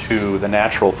does to the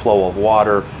natural flow of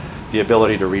water, the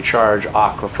ability to recharge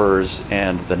aquifers,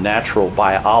 and the natural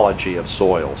biology of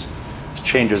soils. It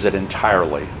changes it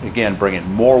entirely. Again,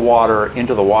 bringing more water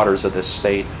into the waters of this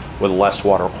state with less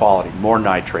water quality, more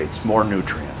nitrates, more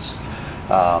nutrients,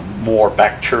 more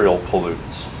bacterial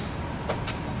pollutants.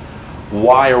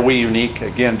 Why are we unique?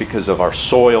 Again, because of our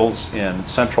soils in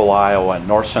central Iowa and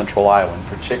north central Iowa in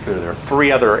particular. There are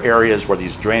 3 other areas where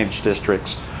these drainage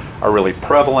districts are really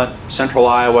prevalent. Central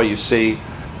Iowa, you see,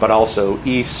 but also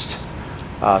east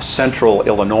central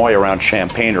Illinois around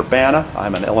Champaign-Urbana.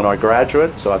 I'm an Illinois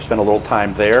graduate, so I've spent a little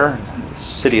time there. The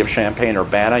city of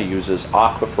Champaign-Urbana uses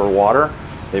aquifer water.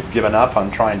 They've given up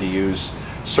on trying to use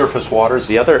surface waters.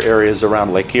 The other areas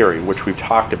around Lake Erie, which we've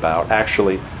talked about,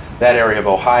 actually that area of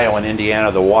Ohio and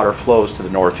Indiana, the water flows to the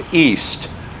northeast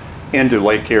into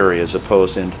Lake Erie as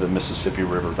opposed into the Mississippi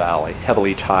River Valley,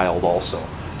 heavily tiled also.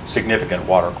 Significant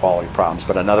water quality problems.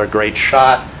 But another great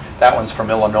shot, that one's from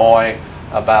Illinois,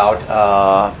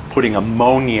 about putting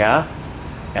ammonia,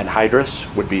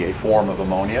 anhydrous would be a form of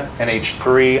ammonia,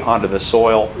 NH3 onto the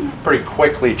soil, pretty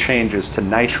quickly changes to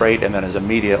nitrate and then is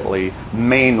immediately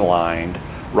mainlined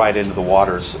right into the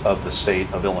waters of the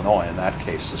state of Illinois, in that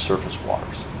case the surface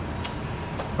waters.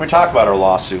 Let me talk about our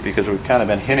lawsuit, because we've kind of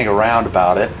been hinting around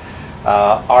about it.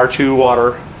 Our 2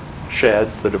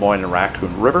 watersheds, the Des Moines and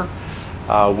Racoon River.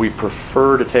 We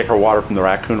prefer to take our water from the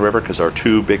Racoon River because our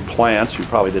 2 big plants, you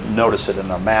probably didn't notice it in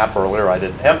the map earlier, I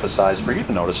didn't emphasize for you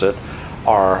to notice it,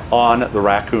 are on the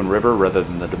Racoon River rather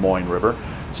than the Des Moines River.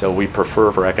 So we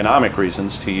prefer, for economic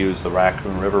reasons, to use the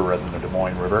Racoon River rather than the Des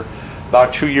Moines River.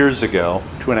 About 2 years ago,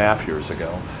 2.5 years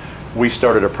ago, we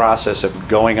started a process of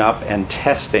going up and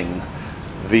testing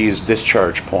these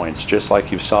discharge points, just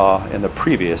like you saw in the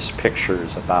previous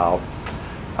pictures about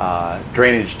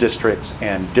drainage districts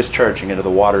and discharging into the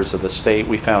waters of the state.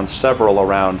 We found several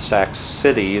around Sioux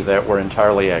City that were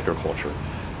entirely agriculture.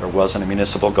 There wasn't a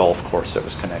municipal golf course that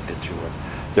was connected to it.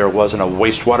 There wasn't a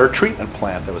wastewater treatment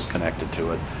plant that was connected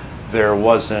to it. There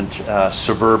wasn't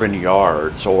suburban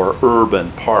yards or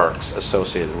urban parks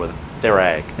associated with it. They're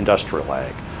ag, industrial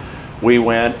ag. We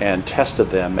went and tested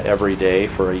them every day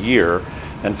for a year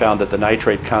and found that the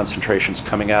nitrate concentrations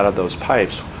coming out of those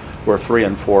pipes were 3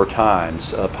 and 4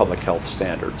 times public health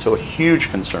standards. So a huge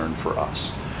concern for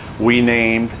us. We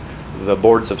named the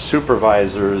boards of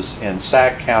supervisors in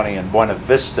Sac County and Buena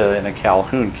Vista and in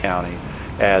Calhoun County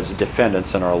as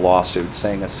defendants in our lawsuit,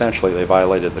 saying essentially they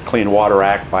violated the Clean Water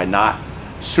Act by not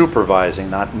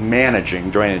supervising, not managing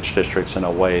drainage districts in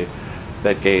a way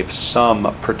that gave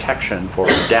some protection for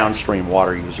downstream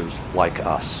water users like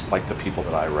us, like the people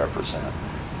that I represent.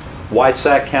 Why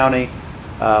Sac County?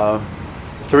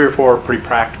 3 or 4 pretty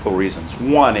practical reasons.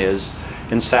 One is,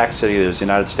 in Sac City, there's the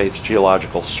United States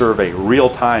Geological Survey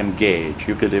real-time gauge.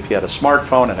 You could, if you had a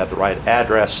smartphone and had the right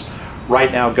address, right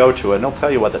now go to it, and it'll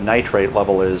tell you what the nitrate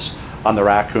level is on the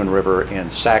Racoon River in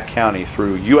Sac County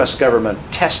through U.S. government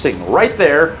testing right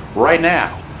there, right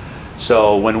now.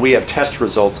 So when we have test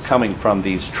results coming from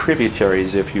these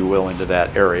tributaries, if you will, into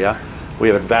that area, we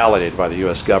have it validated by the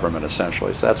U.S. government,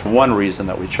 essentially. So that's one reason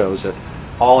that we chose it.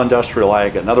 All industrial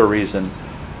ag. Another reason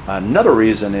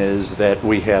is that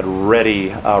we had ready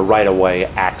right-of-way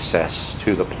access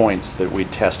to the points that we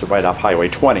tested right off Highway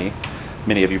 20.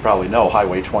 Many of you probably know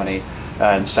Highway 20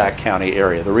 in Sac County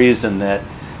area. The reason that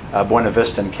Buena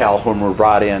Vista and Calhoun were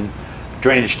brought in,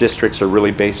 drainage districts are really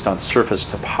based on surface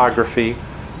topography.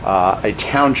 A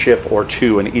township or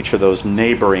two in each of those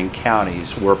neighboring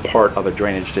counties were part of a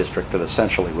drainage district that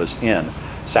essentially was in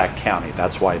Sac County.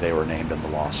 That's why they were named in the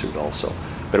lawsuit also.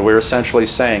 But we're essentially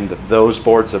saying that those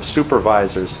boards of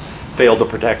supervisors failed to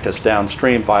protect us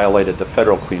downstream, violated the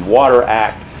Federal Clean Water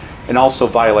Act, and also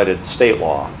violated state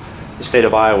law. The state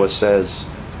of Iowa says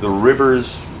the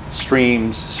rivers,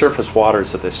 streams, surface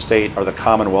waters of this state are the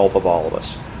commonwealth of all of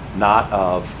us, not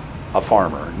of a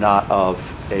farmer, not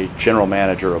of a general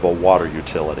manager of a water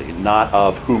utility, not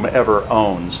of whomever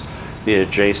owns the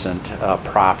adjacent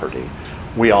property.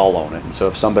 We all own it, and so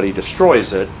if somebody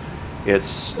destroys it,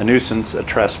 it's a nuisance, a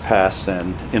trespass,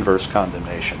 and inverse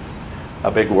condemnation.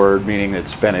 A big word, meaning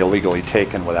it's been illegally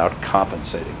taken without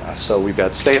compensating us. So we've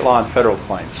got state law and federal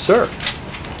claims. Sir,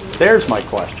 there's my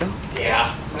question.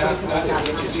 Yeah, not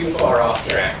to get you too far off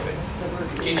track, but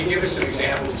can you give us some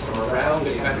examples from around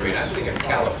the country? And I'm thinking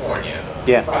California,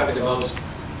 Yeah. Probably the most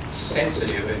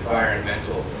sensitive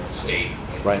environmental state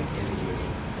in Right. the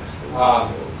union.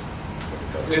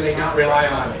 Do they not rely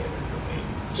on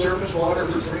surface water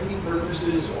for drinking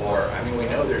purposes, or, I mean, we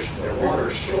know their water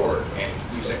is short, and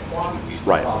using quantity is the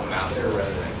Right. problem out there rather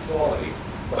than quality.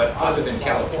 But other than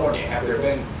California, have there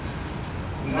been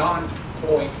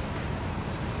non-point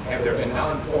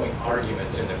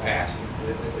arguments in the past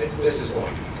that this is going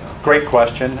to become? Great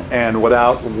question, and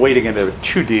without wading into it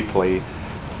too deeply,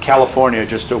 California is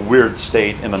just a weird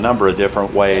state in a number of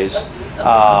different ways.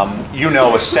 You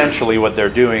know, essentially what they're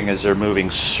doing is they're moving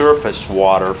surface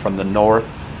water from the north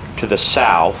to the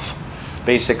south,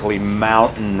 basically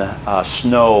mountain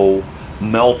snow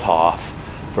melt-off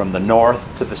from the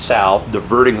north to the south,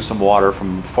 diverting some water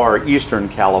from far eastern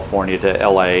California to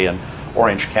LA and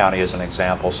Orange County as an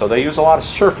example. So they use a lot of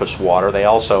surface water. They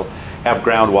also have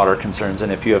groundwater concerns,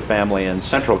 and if you have family in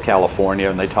Central California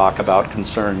and they talk about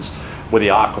concerns with the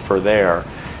aquifer there,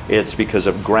 it's because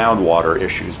of groundwater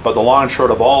issues. But the long and short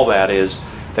of all that is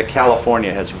that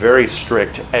California has very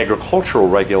strict agricultural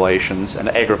regulations and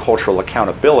agricultural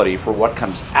accountability for what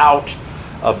comes out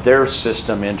of their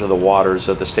system into the waters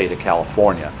of the state of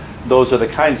California. Those are the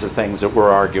kinds of things that we're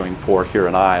arguing for here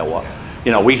in Iowa.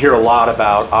 You know, we hear a lot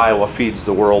about Iowa feeds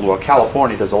the world. Well,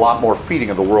 California does a lot more feeding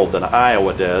of the world than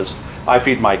Iowa does. I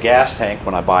feed my gas tank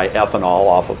when I buy ethanol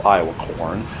off of Iowa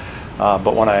corn.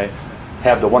 But when I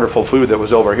have the wonderful food that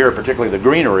was over here, particularly the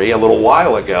greenery, a little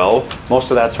while ago, most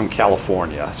of that's from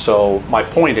California. So my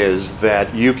point is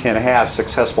that you can have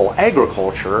successful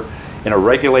agriculture in a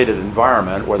regulated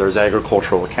environment where there's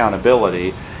agricultural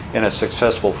accountability in a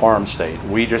successful farm state.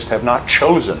 We just have not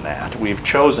chosen that. We've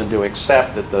chosen to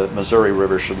accept that the Missouri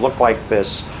River should look like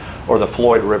this, or the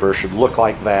Floyd River should look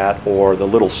like that, or the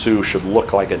Little Sioux should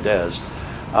look like it does.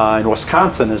 In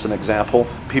Wisconsin, as an example,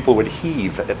 people would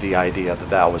heave at the idea that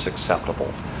that was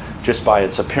acceptable, just by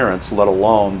its appearance, let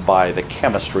alone by the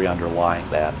chemistry underlying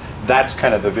that. That's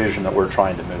kind of the vision that we're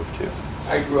trying to move to.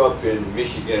 I grew up in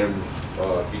Michigan,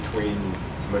 between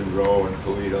Monroe and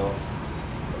Toledo,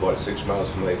 about 6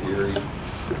 miles from Lake Erie,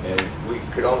 and we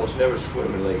could almost never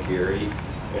swim in Lake Erie.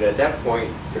 And at that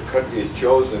point, the country had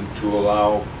chosen to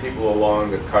allow people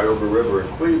along the Cuyahoga River in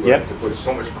Cleveland to put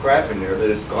so much crap in there that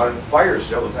it's gone on fire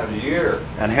several times a year.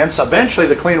 And hence, eventually,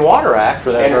 the Clean Water Act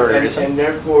for that very reason. And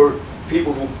therefore,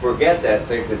 people who forget that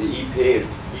think that the EPA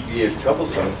is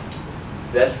troublesome.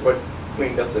 That's what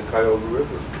cleaned up the Cuyahoga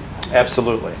River.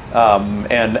 Absolutely.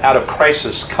 And out of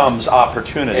crisis comes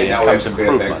opportunity and comes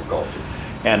improvement.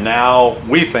 And now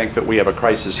we think that we have a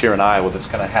crisis here in Iowa that's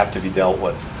going to have to be dealt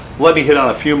with. Let me hit on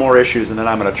a few more issues, and then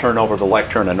I'm going to turn over the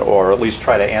lectern, or at least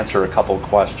try to answer a couple of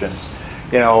questions.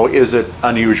 You know, is it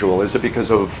unusual? Is it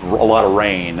because of a lot of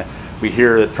rain? We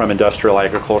hear it from industrial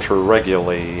agriculture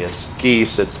regularly. It's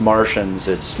geese, it's Martians,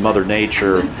 it's Mother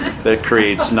Nature that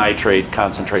creates nitrate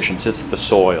concentrations. It's the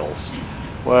soils.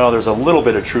 Well, there's a little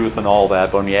bit of truth in all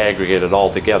that, but when you aggregate it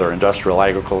all together, industrial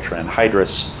agriculture,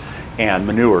 anhydrous, and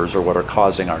manures are what are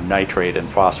causing our nitrate and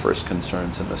phosphorus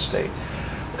concerns in the state.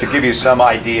 To give you some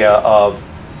idea of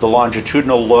the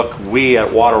longitudinal look, we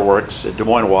at Waterworks, at Des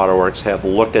Moines Water Works, have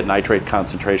looked at nitrate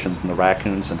concentrations in the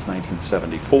Racoon since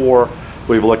 1974.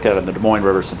 We've looked at it in the Des Moines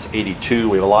River since '82.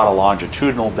 We have a lot of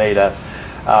longitudinal data.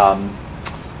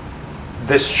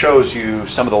 This shows you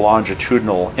some of the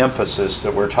longitudinal emphasis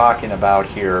that we're talking about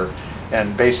here.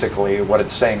 And basically what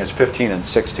it's saying is 15 and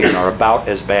 16 are about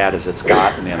as bad as it's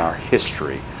gotten in our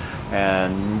history.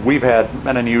 And we've had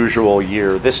an unusual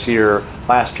year. This year,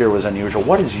 last year was unusual.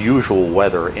 What is usual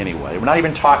weather anyway? We're not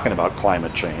even talking about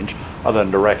climate change, other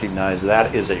than to recognize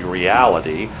that is a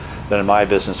reality that in my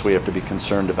business we have to be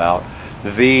concerned about.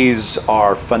 These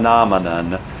are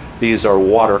phenomenon. These are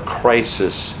water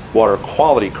crisis, water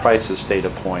quality crisis data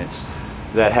points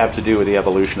that have to do with the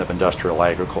evolution of industrial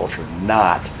agriculture,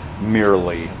 not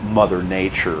merely Mother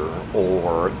Nature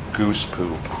or goose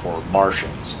poop or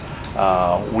Martians.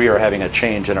 We are having a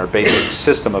change in our basic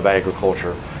system of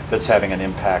agriculture that's having an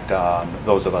impact on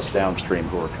those of us downstream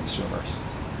who are consumers.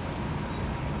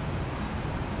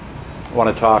 I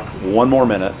want to talk one more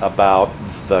minute about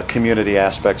the community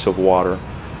aspects of water.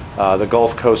 The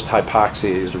Gulf Coast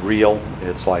hypoxia is real.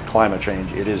 It's like climate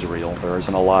change. It is real. There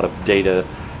isn't a lot of data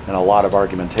and a lot of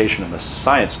argumentation in the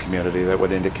science community that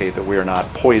would indicate that we are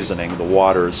not poisoning the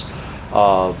waters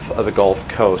of the Gulf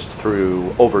Coast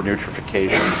through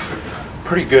over-nutrification.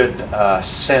 Pretty good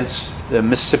sense. The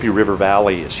Mississippi River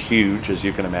Valley is huge, as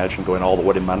you can imagine, going all the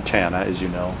way to Montana, as you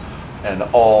know, and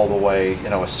all the way, you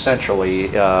know, essentially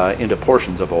into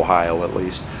portions of Ohio at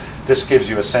least. This gives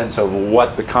you a sense of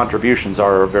what the contributions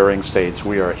are of varying states.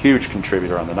 We are a huge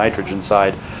contributor on the nitrogen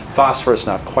side. Phosphorus,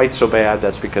 not quite so bad.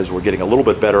 That's because we're getting a little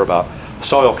bit better about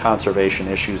soil conservation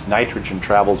issues. Nitrogen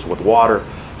travels with water.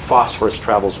 Phosphorus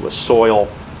travels with soil.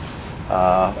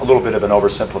 A little bit of an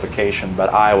oversimplification,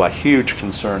 but Iowa, huge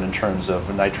concern in terms of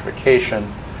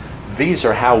nitrification. These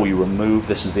are how we remove,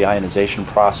 this is the ionization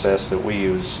process that we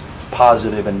use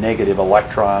positive and negative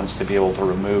electrons to be able to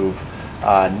remove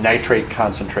nitrate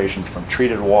concentrations from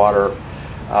treated water.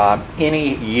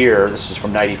 Any year, this is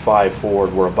from 95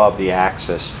 forward, we're above the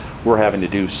axis, we're having to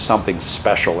do something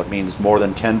special. It means more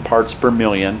than 10 parts per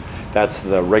million. That's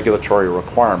the regulatory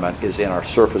requirement, is in our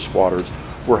surface waters.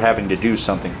 We're having to do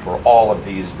something for all of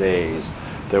these days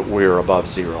that we're above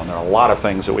zero. And there are a lot of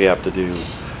things that we have to do.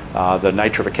 The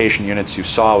nitrification units you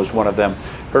saw was one of them.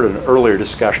 Heard an earlier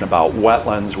discussion about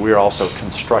wetlands. We're also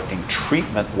constructing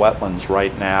treatment wetlands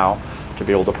right now to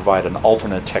be able to provide an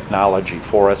alternate technology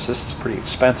for us. This is pretty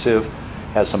expensive,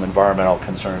 has some environmental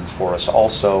concerns for us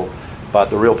also,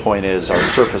 but the real point is our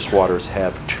surface waters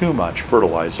have too much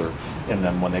fertilizer in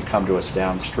them when they come to us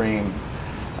downstream.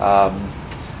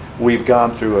 We've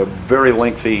gone through a very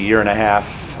lengthy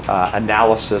year-and-a-half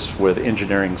analysis with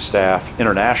engineering staff,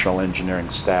 international engineering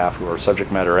staff who are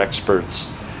subject matter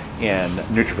experts in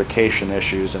nutrification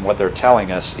issues, and what they're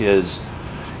telling us is,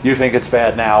 you think it's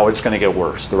bad now, it's going to get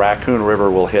worse. The Racoon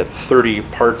River will hit 30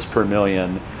 parts per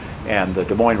million, and the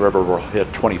Des Moines River will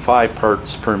hit 25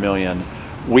 parts per million.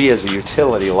 We as a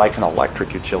utility, like an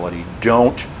electric utility,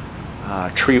 don't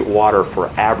treat water for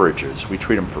averages. We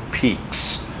treat them for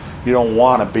peaks. You don't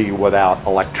want to be without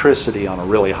electricity on a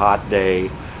really hot day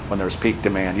when there's peak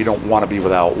demand. You don't want to be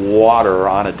without water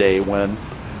on a day when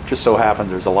just so happens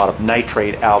there's a lot of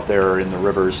nitrate out there in the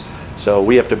rivers. So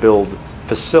we have to build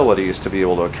facilities to be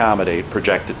able to accommodate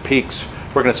projected peaks.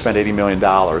 We're going to spend $80 million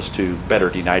to better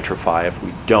denitrify if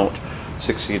we don't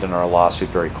succeed in our lawsuit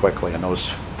very quickly. And those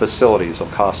facilities will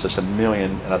cost us $1.3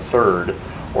 million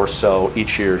or so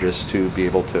each year just to be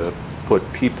able to put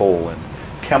people and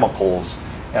chemicals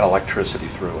and electricity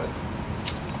through it.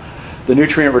 The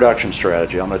nutrient reduction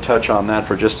strategy, I'm going to touch on that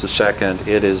for just a second.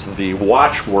 It is the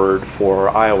watchword for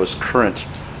Iowa's current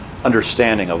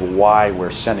understanding of why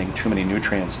we're sending too many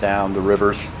nutrients down the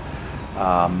rivers.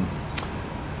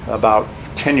 About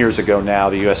 10 years ago now,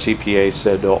 the US EPA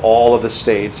said to all of the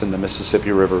states in the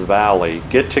Mississippi River Valley,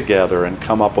 get together and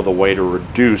come up with a way to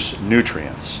reduce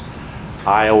nutrients.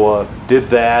 Iowa did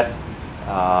that.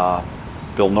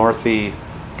 Bill Northey,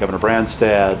 Governor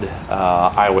Branstad,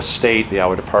 Iowa State, the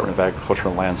Iowa Department of Agriculture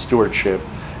and Land Stewardship,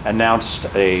 announced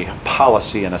a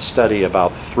policy and a study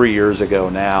about 3 years ago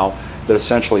now that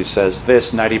essentially says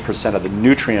this: 90% of the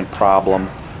nutrient problem,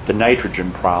 the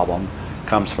nitrogen problem,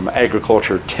 comes from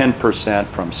agriculture, 10%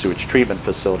 from sewage treatment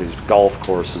facilities, golf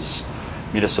courses,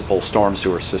 municipal storm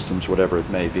sewer systems, whatever it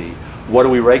may be. What do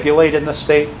we regulate in the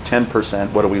state?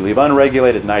 10%. What do we leave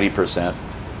unregulated? 90%.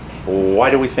 Why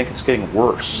do we think it's getting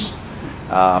worse?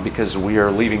 Because we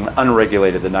are leaving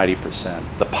unregulated the 90%.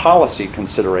 The policy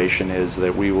consideration is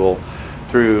that we will,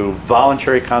 through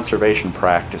voluntary conservation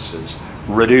practices,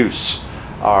 reduce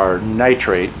our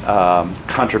nitrate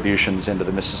contributions into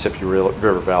the Mississippi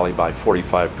River Valley by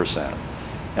 45%.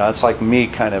 Now, it's like me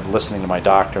kind of listening to my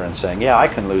doctor and saying, yeah, I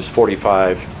can lose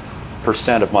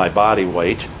 45% of my body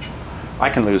weight. I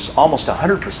can lose almost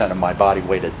 100% of my body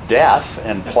weight at death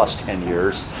and plus 10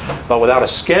 years, but without a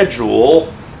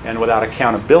schedule and without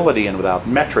accountability and without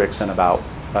metrics and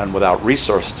without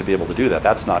resources to be able to do that,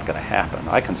 that's not going to happen.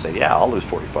 I can say, yeah, I'll lose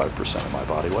 45% of my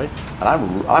body weight, and I'm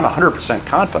 100%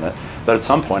 confident that at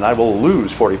some point I will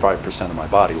lose 45% of my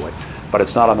body weight, but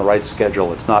it's not on the right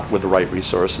schedule, it's not with the right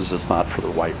resources, it's not for the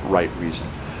right reason.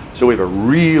 So we have a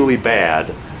really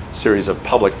bad series of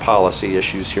public policy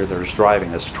issues here that is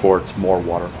driving us towards more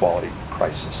water quality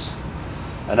crisis.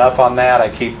 Enough on that. I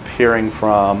keep hearing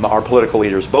from our political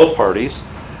leaders, both parties,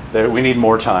 that we need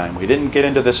more time. We didn't get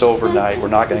into this overnight. We're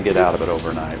not going to get out of it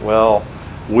overnight. Well,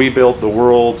 we built the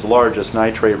world's largest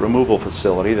nitrate removal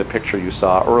facility, the picture you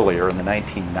saw earlier, in the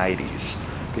 1990s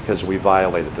because we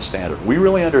violated the standard. We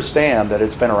really understand that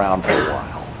it's been around for a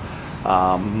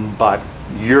while, but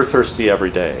you're thirsty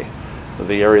every day.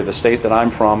 The area of the state that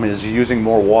I'm from is using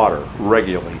more water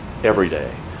regularly every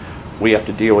day. We have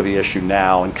to deal with the issue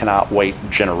now and cannot wait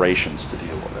generations to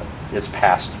deal with it. It's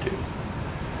past due.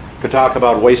 To talk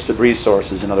about wasted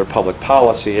resources, another public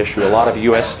policy issue, a lot of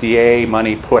USDA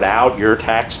money put out, your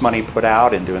tax money put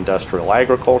out into industrial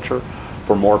agriculture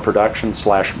for more production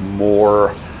 /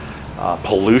 more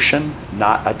pollution,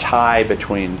 not a tie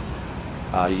between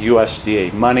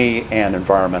USDA money and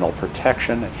environmental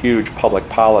protection, a huge public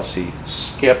policy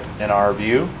skip in our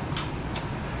view.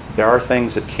 There are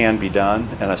things that can be done,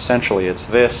 and essentially it's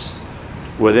this.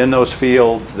 Within those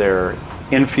fields, there are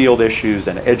in-field issues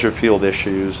and edge-of-field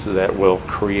issues that will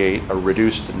create a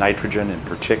reduced nitrogen in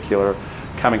particular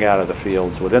coming out of the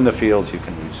fields. Within the fields, you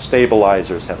can use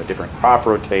stabilizers, have a different crop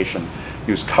rotation,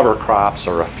 use cover crops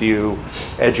or a few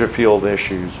edge-of-field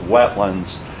issues,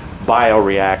 wetlands,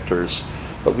 bioreactors.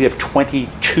 But we have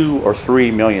 22 or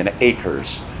 3 million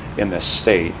acres in this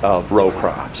state of row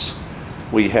crops.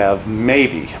 We have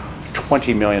maybe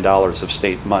 $20 million of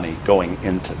state money going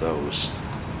into those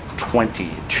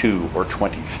 22 or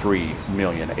 23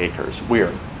 million acres. We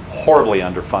are horribly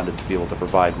underfunded to be able to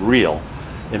provide real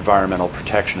environmental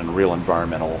protection and real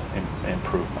environmental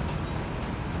improvement.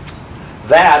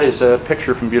 That is a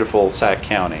picture from beautiful Sac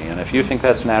County, and if you think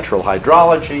that's natural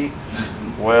hydrology,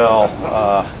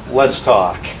 well, let's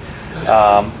talk.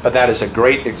 But that is a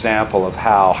great example of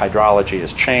how hydrology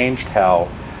has changed, how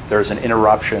there's an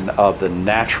interruption of the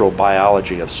natural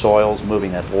biology of soils,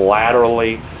 moving it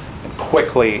laterally and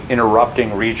quickly,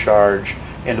 interrupting recharge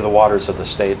into the waters of the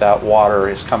state. That water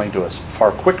is coming to us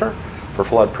far quicker for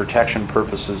flood protection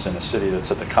purposes in a city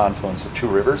that's at the confluence of two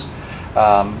rivers,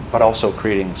 but also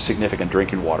creating significant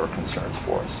drinking water concerns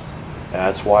for us.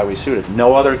 That's why we sued it.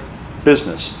 No other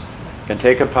business can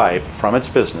take a pipe from its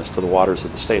business to the waters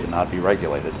of the state and not be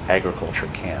regulated. Agriculture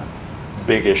can.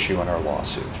 Big issue in our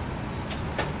lawsuit.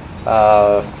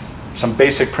 Some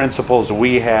basic principles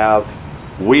we have.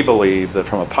 We believe that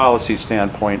from a policy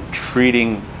standpoint,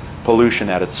 treating pollution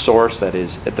at its source, that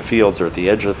is at the fields or at the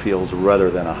edge of the fields rather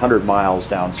than 100 miles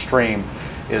downstream,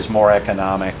 is more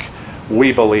economic.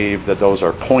 We believe that those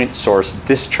are point source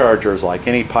dischargers like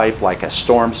any pipe, like a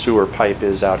storm sewer pipe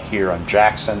is out here on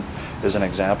Jackson is an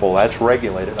example. That's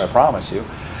regulated, I promise you.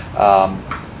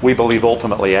 We believe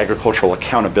ultimately agricultural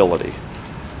accountability.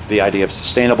 the idea of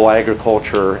sustainable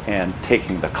agriculture and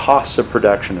taking the costs of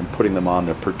production and putting them on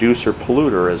the producer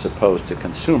polluter as opposed to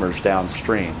consumers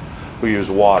downstream who use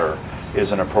water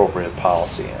is an appropriate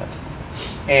policy end.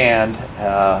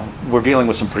 And we're dealing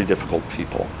with some pretty difficult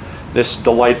people. This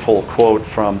delightful quote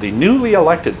from the newly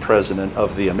elected president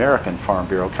of the American Farm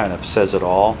Bureau kind of says it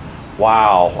all.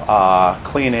 Wow,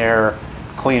 clean air,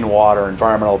 clean water,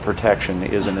 environmental protection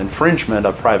is an infringement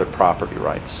of private property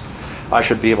rights. I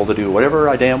should be able to do whatever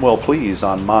I damn well please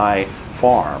on my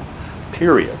farm,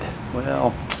 period.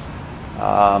 Well,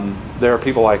 there are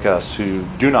people like us who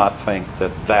do not think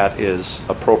that that is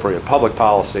appropriate public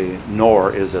policy,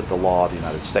 nor is it the law of the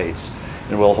United States.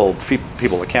 And we'll hold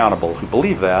people accountable who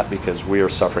believe that because we are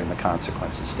suffering the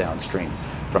consequences downstream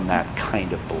from that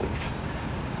kind of belief.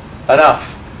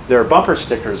 Enough. There are bumper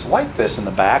stickers like this in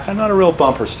the back. I'm not a real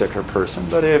bumper sticker person,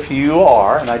 but if you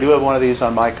are, and I do have one of these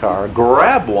on my car,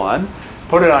 grab one,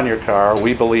 put it on your car.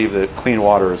 We believe that clean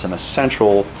water is an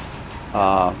essential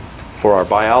for our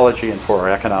biology and for our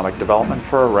economic development,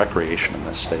 for our recreation in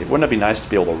this state. Wouldn't it be nice to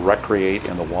be able to recreate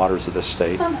in the waters of this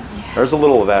state? There's a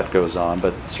little of that goes on,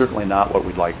 but certainly not what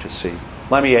we'd like to see.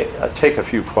 Let me take a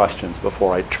few questions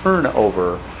before I turn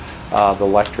over the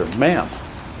lecture. Ma'am?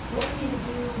 What do you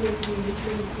do with the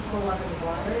nutrients you pull out of the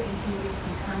water? And can you give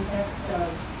some context of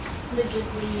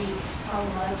physically how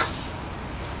much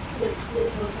it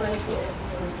looks like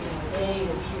over a day, a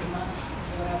week, a month,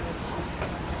 whatever, some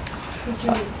context? Could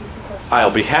you repeat the question? I'll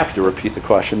be happy to repeat the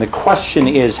question. The question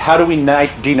is, how do we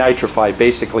denitrify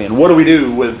basically, and what do we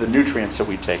do with the nutrients that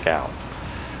we take out?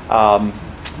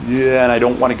 Yeah, and I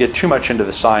don't want to get too much into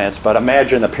the science, but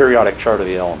imagine a periodic chart of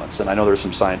the elements, and I know there's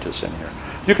some scientists in here.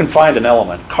 You can find an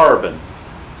element, carbon,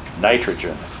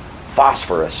 nitrogen,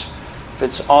 phosphorus. If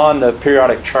it's on the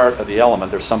periodic chart of the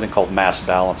element, there's something called mass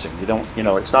balancing. You don't,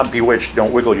 it's not bewitched, you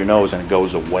don't wiggle your nose and it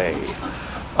goes away.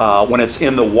 When it's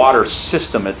in the water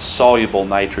system, it's soluble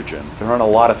nitrogen. There aren't a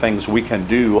lot of things we can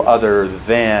do other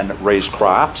than raise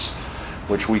crops,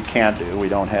 which we can't do. We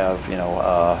don't have,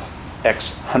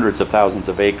 X hundreds of thousands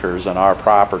of acres on our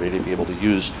property to be able to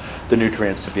use the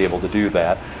nutrients to be able to do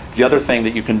that. The other thing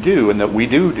that you can do, and that we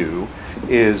do,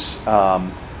 is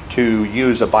to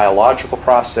use a biological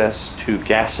process to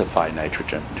gasify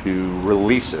nitrogen, to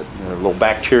release it. There are little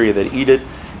bacteria that eat it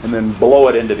and then blow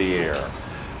it into the air.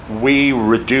 We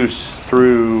reduce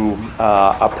through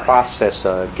a process,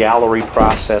 a gallery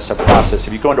process,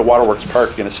 If you go into Waterworks Park,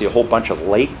 you're going to see a whole bunch of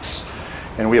lakes.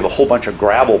 And we have a whole bunch of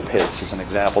gravel pits, as an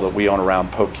example, that we own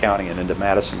around Polk County and into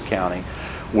Madison County,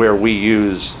 where we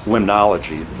use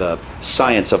limnology, the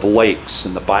science of lakes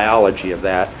and the biology of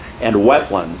that, and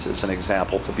wetlands as an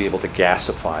example, to be able to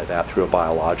gasify that through a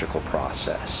biological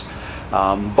process.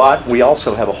 But we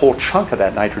also have a whole chunk of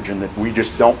that nitrogen that we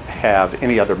just don't have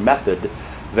any other method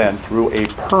than through a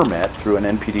permit, through an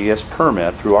NPDES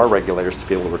permit, through our regulators to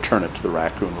be able to return it to the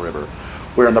Racoon River.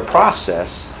 We're in the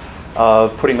process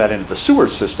of putting that into the sewer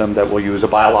system that will use a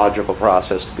biological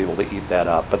process to be able to eat that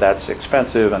up. But that's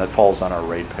expensive and it falls on our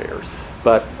ratepayers.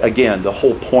 But again, the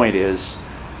whole point is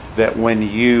that when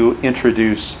you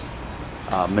introduce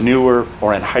manure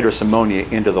or anhydrous ammonia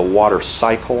into the water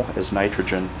cycle as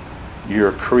nitrogen,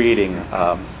 you're creating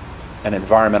an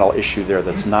environmental issue there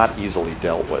that's not easily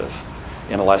dealt with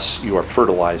unless you are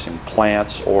fertilizing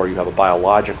plants or you have a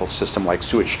biological system like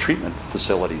sewage treatment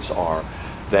facilities are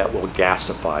that will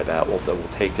gasify that will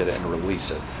take it and release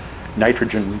it.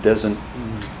 Nitrogen doesn't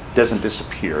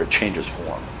disappear, it changes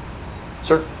form.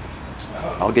 Sir?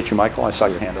 I'll get you, Michael. I saw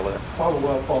your hand over there.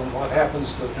 Follow up on what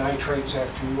happens to nitrates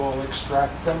after you all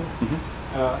extract them.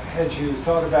 Had you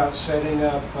thought about setting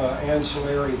up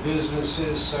ancillary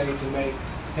businesses, say to make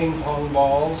ping pong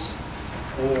balls,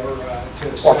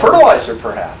 or fertilizer,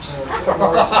 perhaps?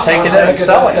 Taking it and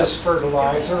selling it as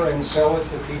fertilizer and sell it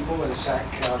to people in Sac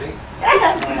County,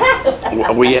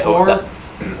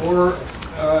 or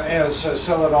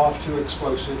sell it off to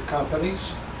explosive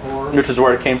companies, which is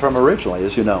where it came from originally,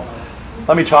 as you know.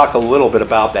 Let me talk a little bit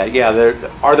about that. Yeah,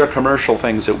 are there commercial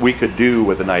things that we could do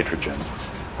with the nitrogen?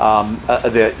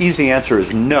 The easy answer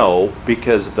is no,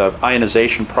 because the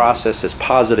ionization process is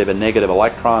positive and negative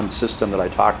electron system that I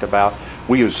talked about.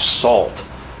 We use salt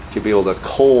to be able to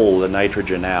coal the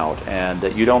nitrogen out, and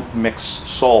you don't mix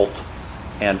salt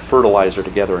and fertilizer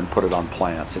together and put it on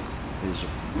plants. It is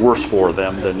worse for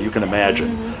them than you can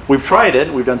imagine. We've tried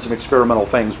it, we've done some experimental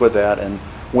things with that, and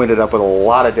we ended up with a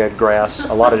lot of dead grass,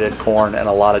 a lot of dead corn, and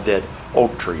a lot of dead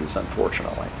oak trees,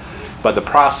 unfortunately. But the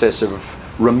process of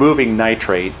removing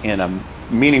nitrate in a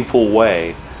meaningful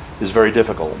way is very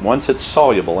difficult. Once it's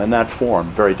soluble in that form,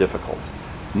 very difficult.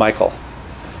 Michael,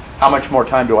 how much more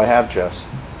time do I have, Jess?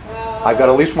 Well, I've got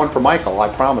at least one for Michael, I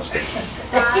promised him.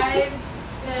 5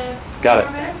 to Got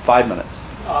 4 it, minutes? 5 minutes.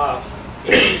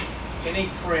 Any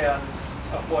friends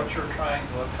of what you're trying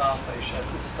to accomplish at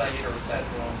the state or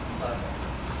federal level?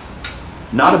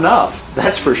 Not enough,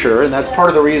 that's for sure, and that's part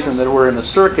of the reason that we're in the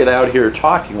circuit out here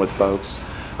talking with folks.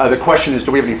 The question is,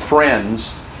 do we have any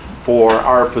friends for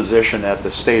our position at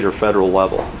the state or federal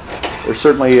level? There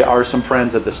certainly are some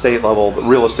friends at the state level, but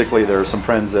realistically there are some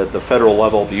friends at the federal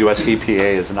level. The US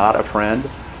EPA is not a friend.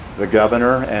 The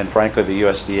governor and frankly the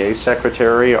USDA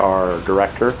secretary, our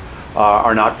director,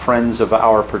 are not friends of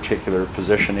our particular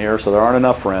position here, so there aren't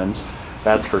enough friends,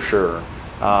 that's for sure.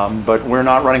 But we're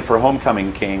not running for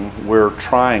homecoming king. We're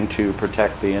trying to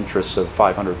protect the interests of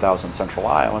 500,000 Central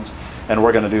Iowans, and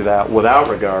we're going to do that without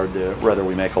regard to whether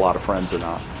we make a lot of friends or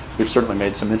not. We've certainly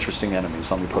made some interesting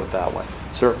enemies, let me put it that way.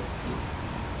 Sir?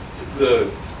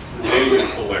 The data you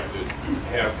collected,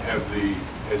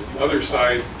 has the other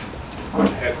side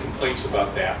had complaints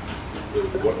about that?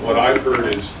 What I've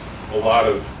heard is a lot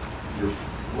of,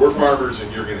 we're farmers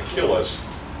and you're going to kill us,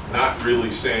 not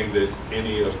really saying that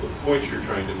any of the points you're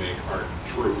trying to make aren't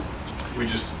true. We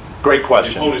just, Great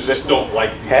question. the opponents just don't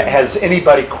like the Has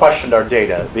anybody questioned our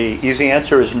data? The easy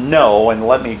answer is no, and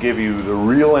let me give you the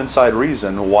real inside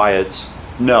reason why it's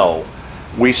no.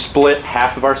 We split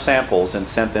half of our samples and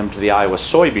sent them to the Iowa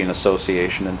Soybean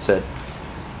Association and said,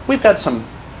 we've got some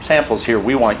samples here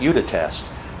we want you to test.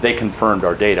 They confirmed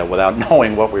our data without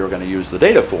knowing what we were going to use the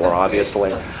data for, obviously.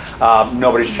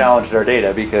 Nobody's challenged our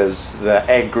data because the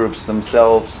ag groups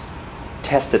themselves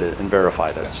tested it and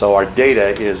verified it. So our data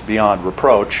is beyond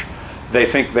reproach. They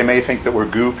may think that we're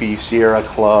goofy Sierra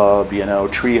Club, you know,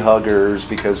 tree huggers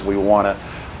because we want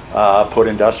to put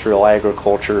industrial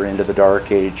agriculture into the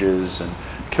dark ages and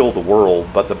kill the world.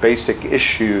 But the basic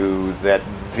issue that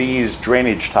these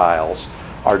drainage tiles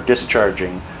are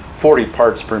discharging 40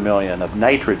 parts per million of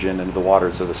nitrogen into the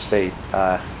waters of the state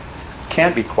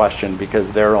can't be questioned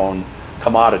because their own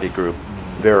commodity group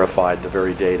verified the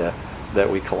very data that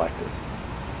we collected.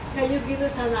 Can you give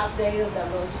us an update of the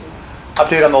lawsuit?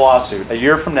 Update on the lawsuit. A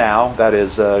year from now, that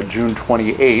is June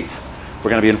 28th, we're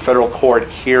going to be in federal court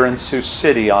here in Sioux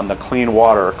City on the clean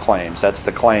water claims. That's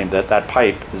the claim that that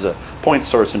pipe is a point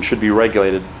source and should be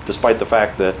regulated, despite the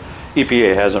fact that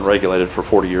EPA hasn't regulated for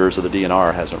 40 years or the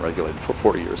DNR hasn't regulated for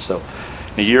 40 years. So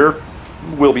in a year,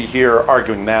 we'll be here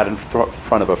arguing that in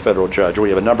front of a federal judge. We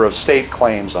have a number of state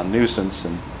claims on nuisance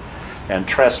and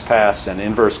trespass and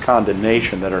inverse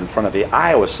condemnation that are in front of the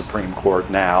Iowa Supreme Court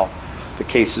now. The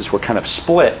cases were kind of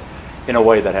split in a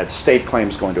way that had state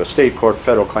claims going to a state court,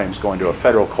 federal claims going to a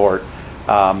federal court.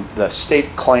 The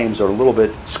state claims are a little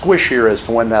bit squishier as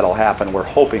to when that'll happen. We're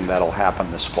hoping that'll happen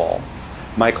this fall.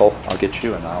 Michael, I'll get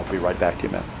you and I'll be right back to you,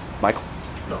 man. Michael?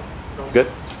 No.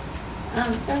 Good?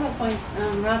 Several points.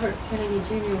 Robert Kennedy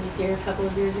Jr. was here a couple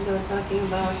of years ago talking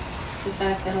about the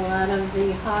fact that a lot of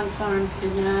the hog farms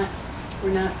were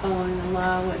not following the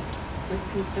law, was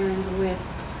concerned with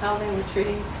how they were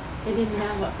treating. They didn't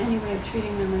have any way of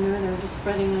treating the manure. They were just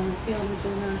spreading it on the field, which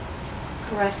is not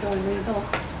correct or legal.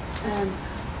 And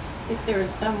if there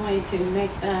was some way to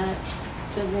make that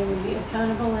so they would be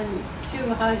accountable, and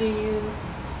two,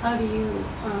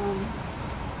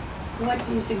 what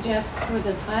do you suggest for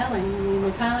the tiling? I mean,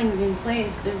 the tiling's in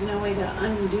place. There's no way to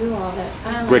undo all that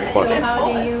tiling. Great question. So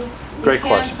how do you Great can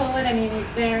question. pull it? I mean,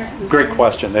 it's there. Great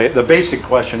question. The basic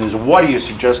question is, what are you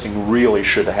suggesting really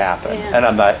should happen? Yeah. And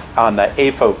on the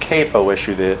AFO-CAFO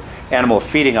issue, the animal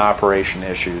feeding operation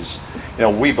issues, you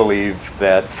know, we believe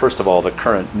that, first of all, the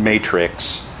current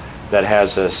matrix that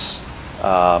has us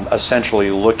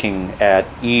essentially looking at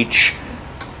each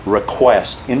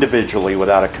request individually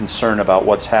without a concern about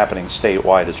what's happening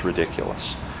statewide is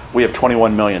ridiculous. We have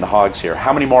 21 million hogs here.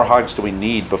 How many more hogs do we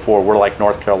need before we're like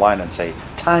North Carolina and say,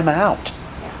 time out?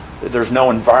 There's no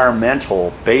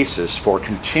environmental basis for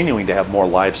continuing to have more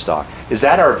livestock. Is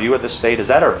that our view of the state? Is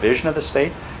that our vision of the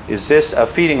state? Is this a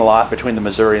feeding lot between the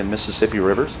Missouri and Mississippi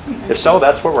rivers? If so,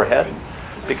 that's where we're heading.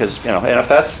 Because, you know, and if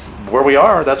that's where we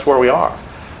are, that's where we are.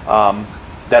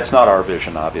 That's not our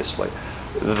vision, obviously.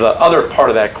 The other part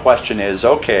of that question is,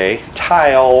 okay,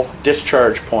 tile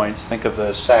discharge points. Think of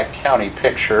the Sac County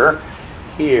picture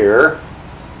here.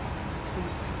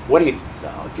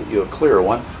 I'll get you a clearer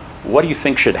one. What do you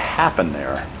think should happen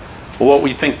there? Well, what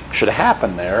we think should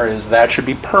happen there is that should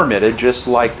be permitted just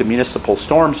like the municipal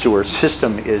storm sewer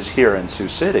system is here in Sioux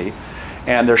City.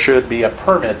 And there should be a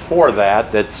permit for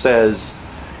that that says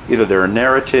either there are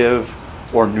narrative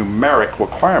or numeric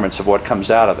requirements of what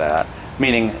comes out of that.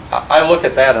 Meaning, I look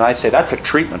at that and I say, that's a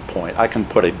treatment point. I can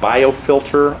put a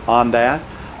biofilter on that.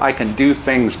 I can do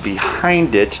things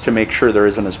behind it to make sure there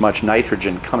isn't as much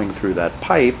nitrogen coming through that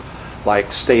pipe,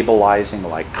 like stabilizing,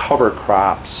 like cover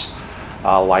crops,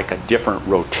 like a different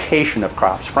rotation of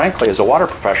crops. Frankly, as a water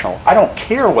professional, I don't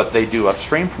care what they do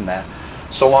upstream from that,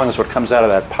 so long as what comes out of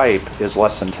that pipe is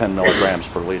less than 10 milligrams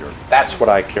per liter. That's what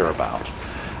I care about.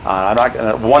 I'm not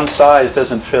gonna, one size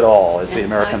doesn't fit all, as the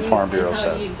American Farm Bureau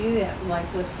says. How do you do that,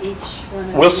 like with each one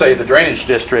of We'll say these? the drainage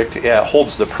district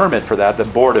holds the permit for that. The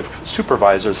Board of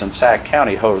Supervisors in Sac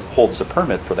County holds the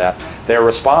permit for that. They're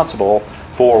responsible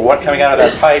for what coming out of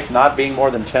that pipe not being more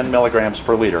than 10 milligrams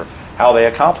per liter. How they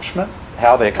accomplish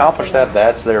that,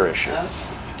 that's their issue. Okay.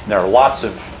 There are lots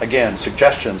of, again,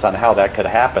 suggestions on how that could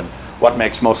happen. What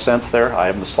makes most sense there? I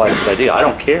haven't the slightest idea. I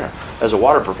don't care. As a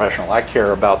water professional, I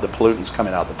care about the pollutants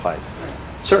coming out the pipe.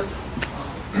 Sir?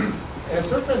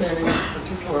 Has there been any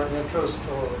particular interest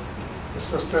or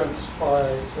assistance by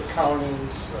the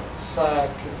counties, SAC,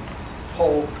 and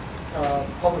Polk,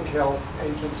 public health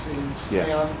agencies,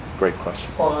 Yeah, and great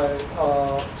question. by,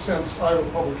 since Iowa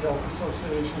Public Health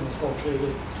Association is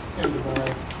located in Des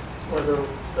Moines, whether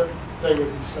they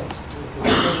would be sensitive?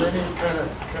 Is there any kind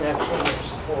of connection or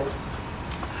support?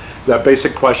 That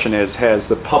basic question is, has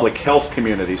the public health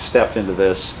community stepped into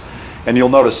this? And you'll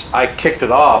notice I kicked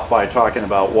it off by talking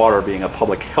about water being a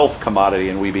public health commodity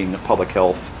and we being the public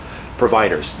health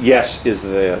providers. Yes is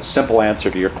the simple answer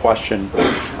to your question.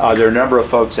 There are a number of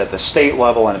folks at the state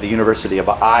level and at the University of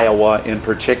Iowa in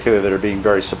particular that are being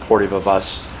very supportive of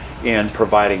us in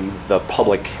providing the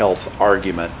public health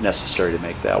argument necessary to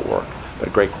make that work. But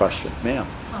a great question. Ma'am?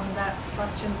 On that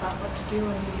question about what to do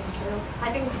and we didn't care,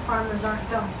 I think the farmers aren't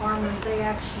dumb farmers. They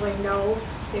actually know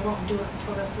they won't do it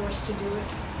until they're forced to do it.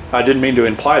 I didn't mean to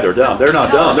imply they're dumb. They're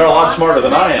not dumb. They're a lot smarter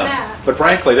than I am. But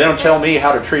frankly, they don't tell me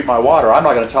how to treat my water. I'm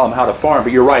not going to tell them how to farm.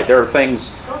 But you're right. There are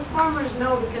things. Those farmers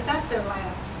know because that's their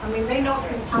land. I mean, they know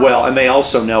from the time. Well, and they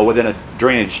also know within a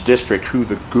drainage district who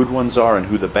the good ones are and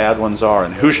who the bad ones are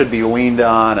and who should be leaned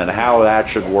on and how that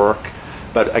should work.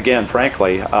 But again,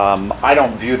 frankly, I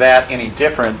don't view that any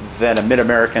different than a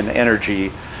Mid-American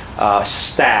Energy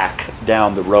stack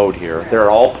down the road here. They're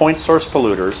all point source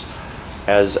polluters.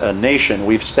 As a nation,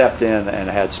 we've stepped in and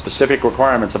had specific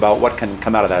requirements about what can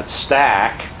come out of that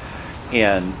stack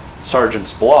in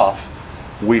Sergeant's Bluff.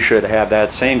 We should have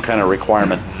that same kind of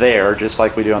requirement there, just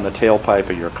like we do on the tailpipe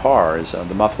of your car, is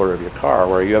the muffler of your car,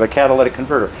 where you have a catalytic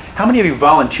converter. How many of you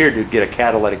volunteered to get a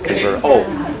catalytic converter?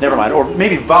 Oh, never mind. Or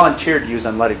maybe volunteered to use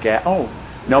unleaded gas. Oh,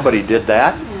 nobody did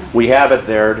that. We have it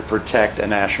there to protect a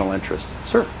national interest.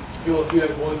 Sir? Bill, if you had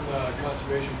one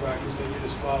conservation practice that you'd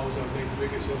espouse that would make the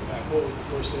biggest impact, what would the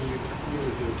first thing you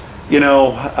would do? You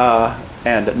know,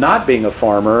 and not being a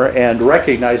farmer and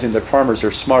recognizing that farmers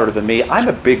are smarter than me, I'm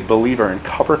a big believer in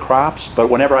cover crops, but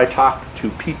whenever I talk to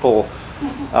people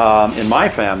in my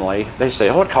family, they say,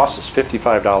 oh, it costs us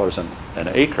 $55 an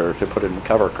acre to put in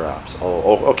cover crops.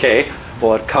 Oh, okay.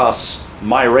 Well, it costs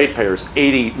my ratepayers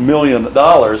 $80 million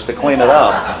to clean it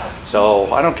up.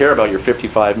 So I don't care about your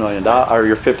 $55 million or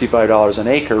your $55 an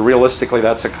acre. Realistically,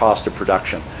 that's a cost of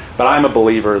production. But I'm a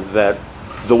believer that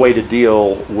the way to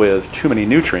deal with too many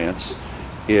nutrients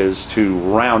is to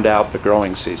round out the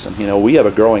growing season. You know, we have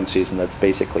a growing season that's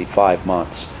basically 5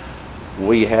 months.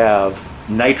 We have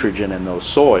nitrogen in those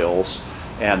soils,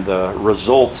 and the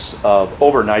results of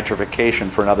over-nitrification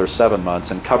for another 7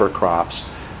 months in cover crops.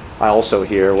 I also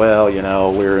hear, well, you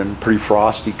know, we're in pretty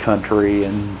frosty country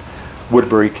in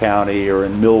Woodbury County or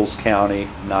in Mills County,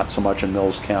 not so much in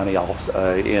Mills County,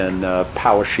 in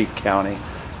Poweshiek County.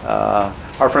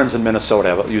 Our friends in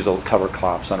Minnesota use cover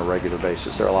crops on a regular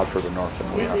basis. They're a lot further north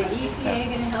than we are. Is the EPA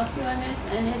going to help you on this?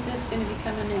 And is this going to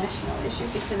become a national issue?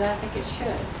 Because I think it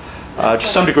should. To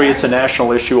some degree, it's a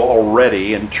national issue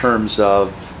already in terms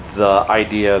of the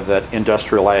idea that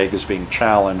industrial ag is being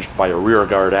challenged by a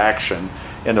rearguard action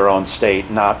in their own state,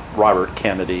 not Robert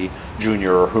Kennedy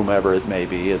Jr. or whomever it may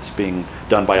be. It's being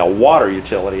done by a water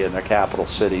utility in the capital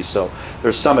city. So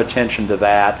there's some attention to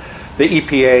that. The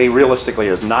EPA realistically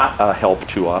is not a help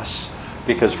to us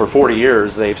because for 40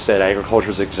 years they've said agriculture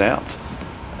is exempt.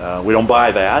 We don't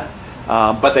buy that.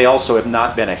 But they also have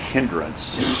not been a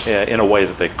hindrance in a way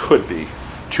that they could be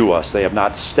to us. They have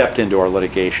not stepped into our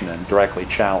litigation and directly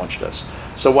challenged us.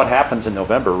 So what happens in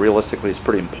November realistically is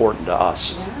pretty important to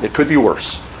us. Yeah. It could be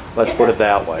worse. Let's put it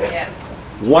that way. Yeah.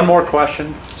 One more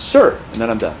question, sir, and then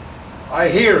I'm done. I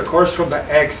hear, of course, from the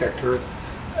ag sector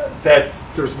that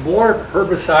there's more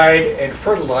herbicide and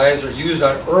fertilizer used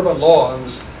on urban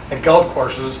lawns and golf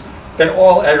courses than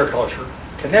all agriculture.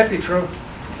 Can that be true?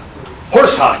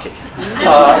 Horse hockey.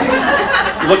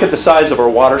 Look at the size of our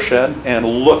watershed and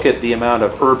look at the amount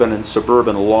of urban and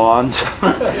suburban lawns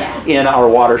in our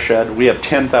watershed. We have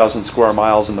 10,000 square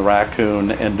miles in the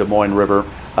Racoon and Des Moines River.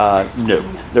 No,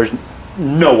 there's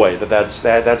no way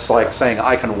that's like saying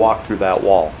I can walk through that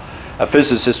wall. A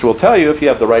physicist will tell you if you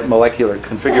have the right molecular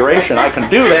configuration, I can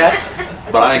do that,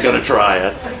 but I ain't gonna try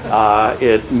it.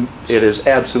 It is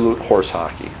absolute horse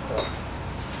hockey.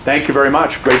 Thank you very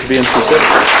much. Great to be in Sioux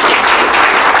City.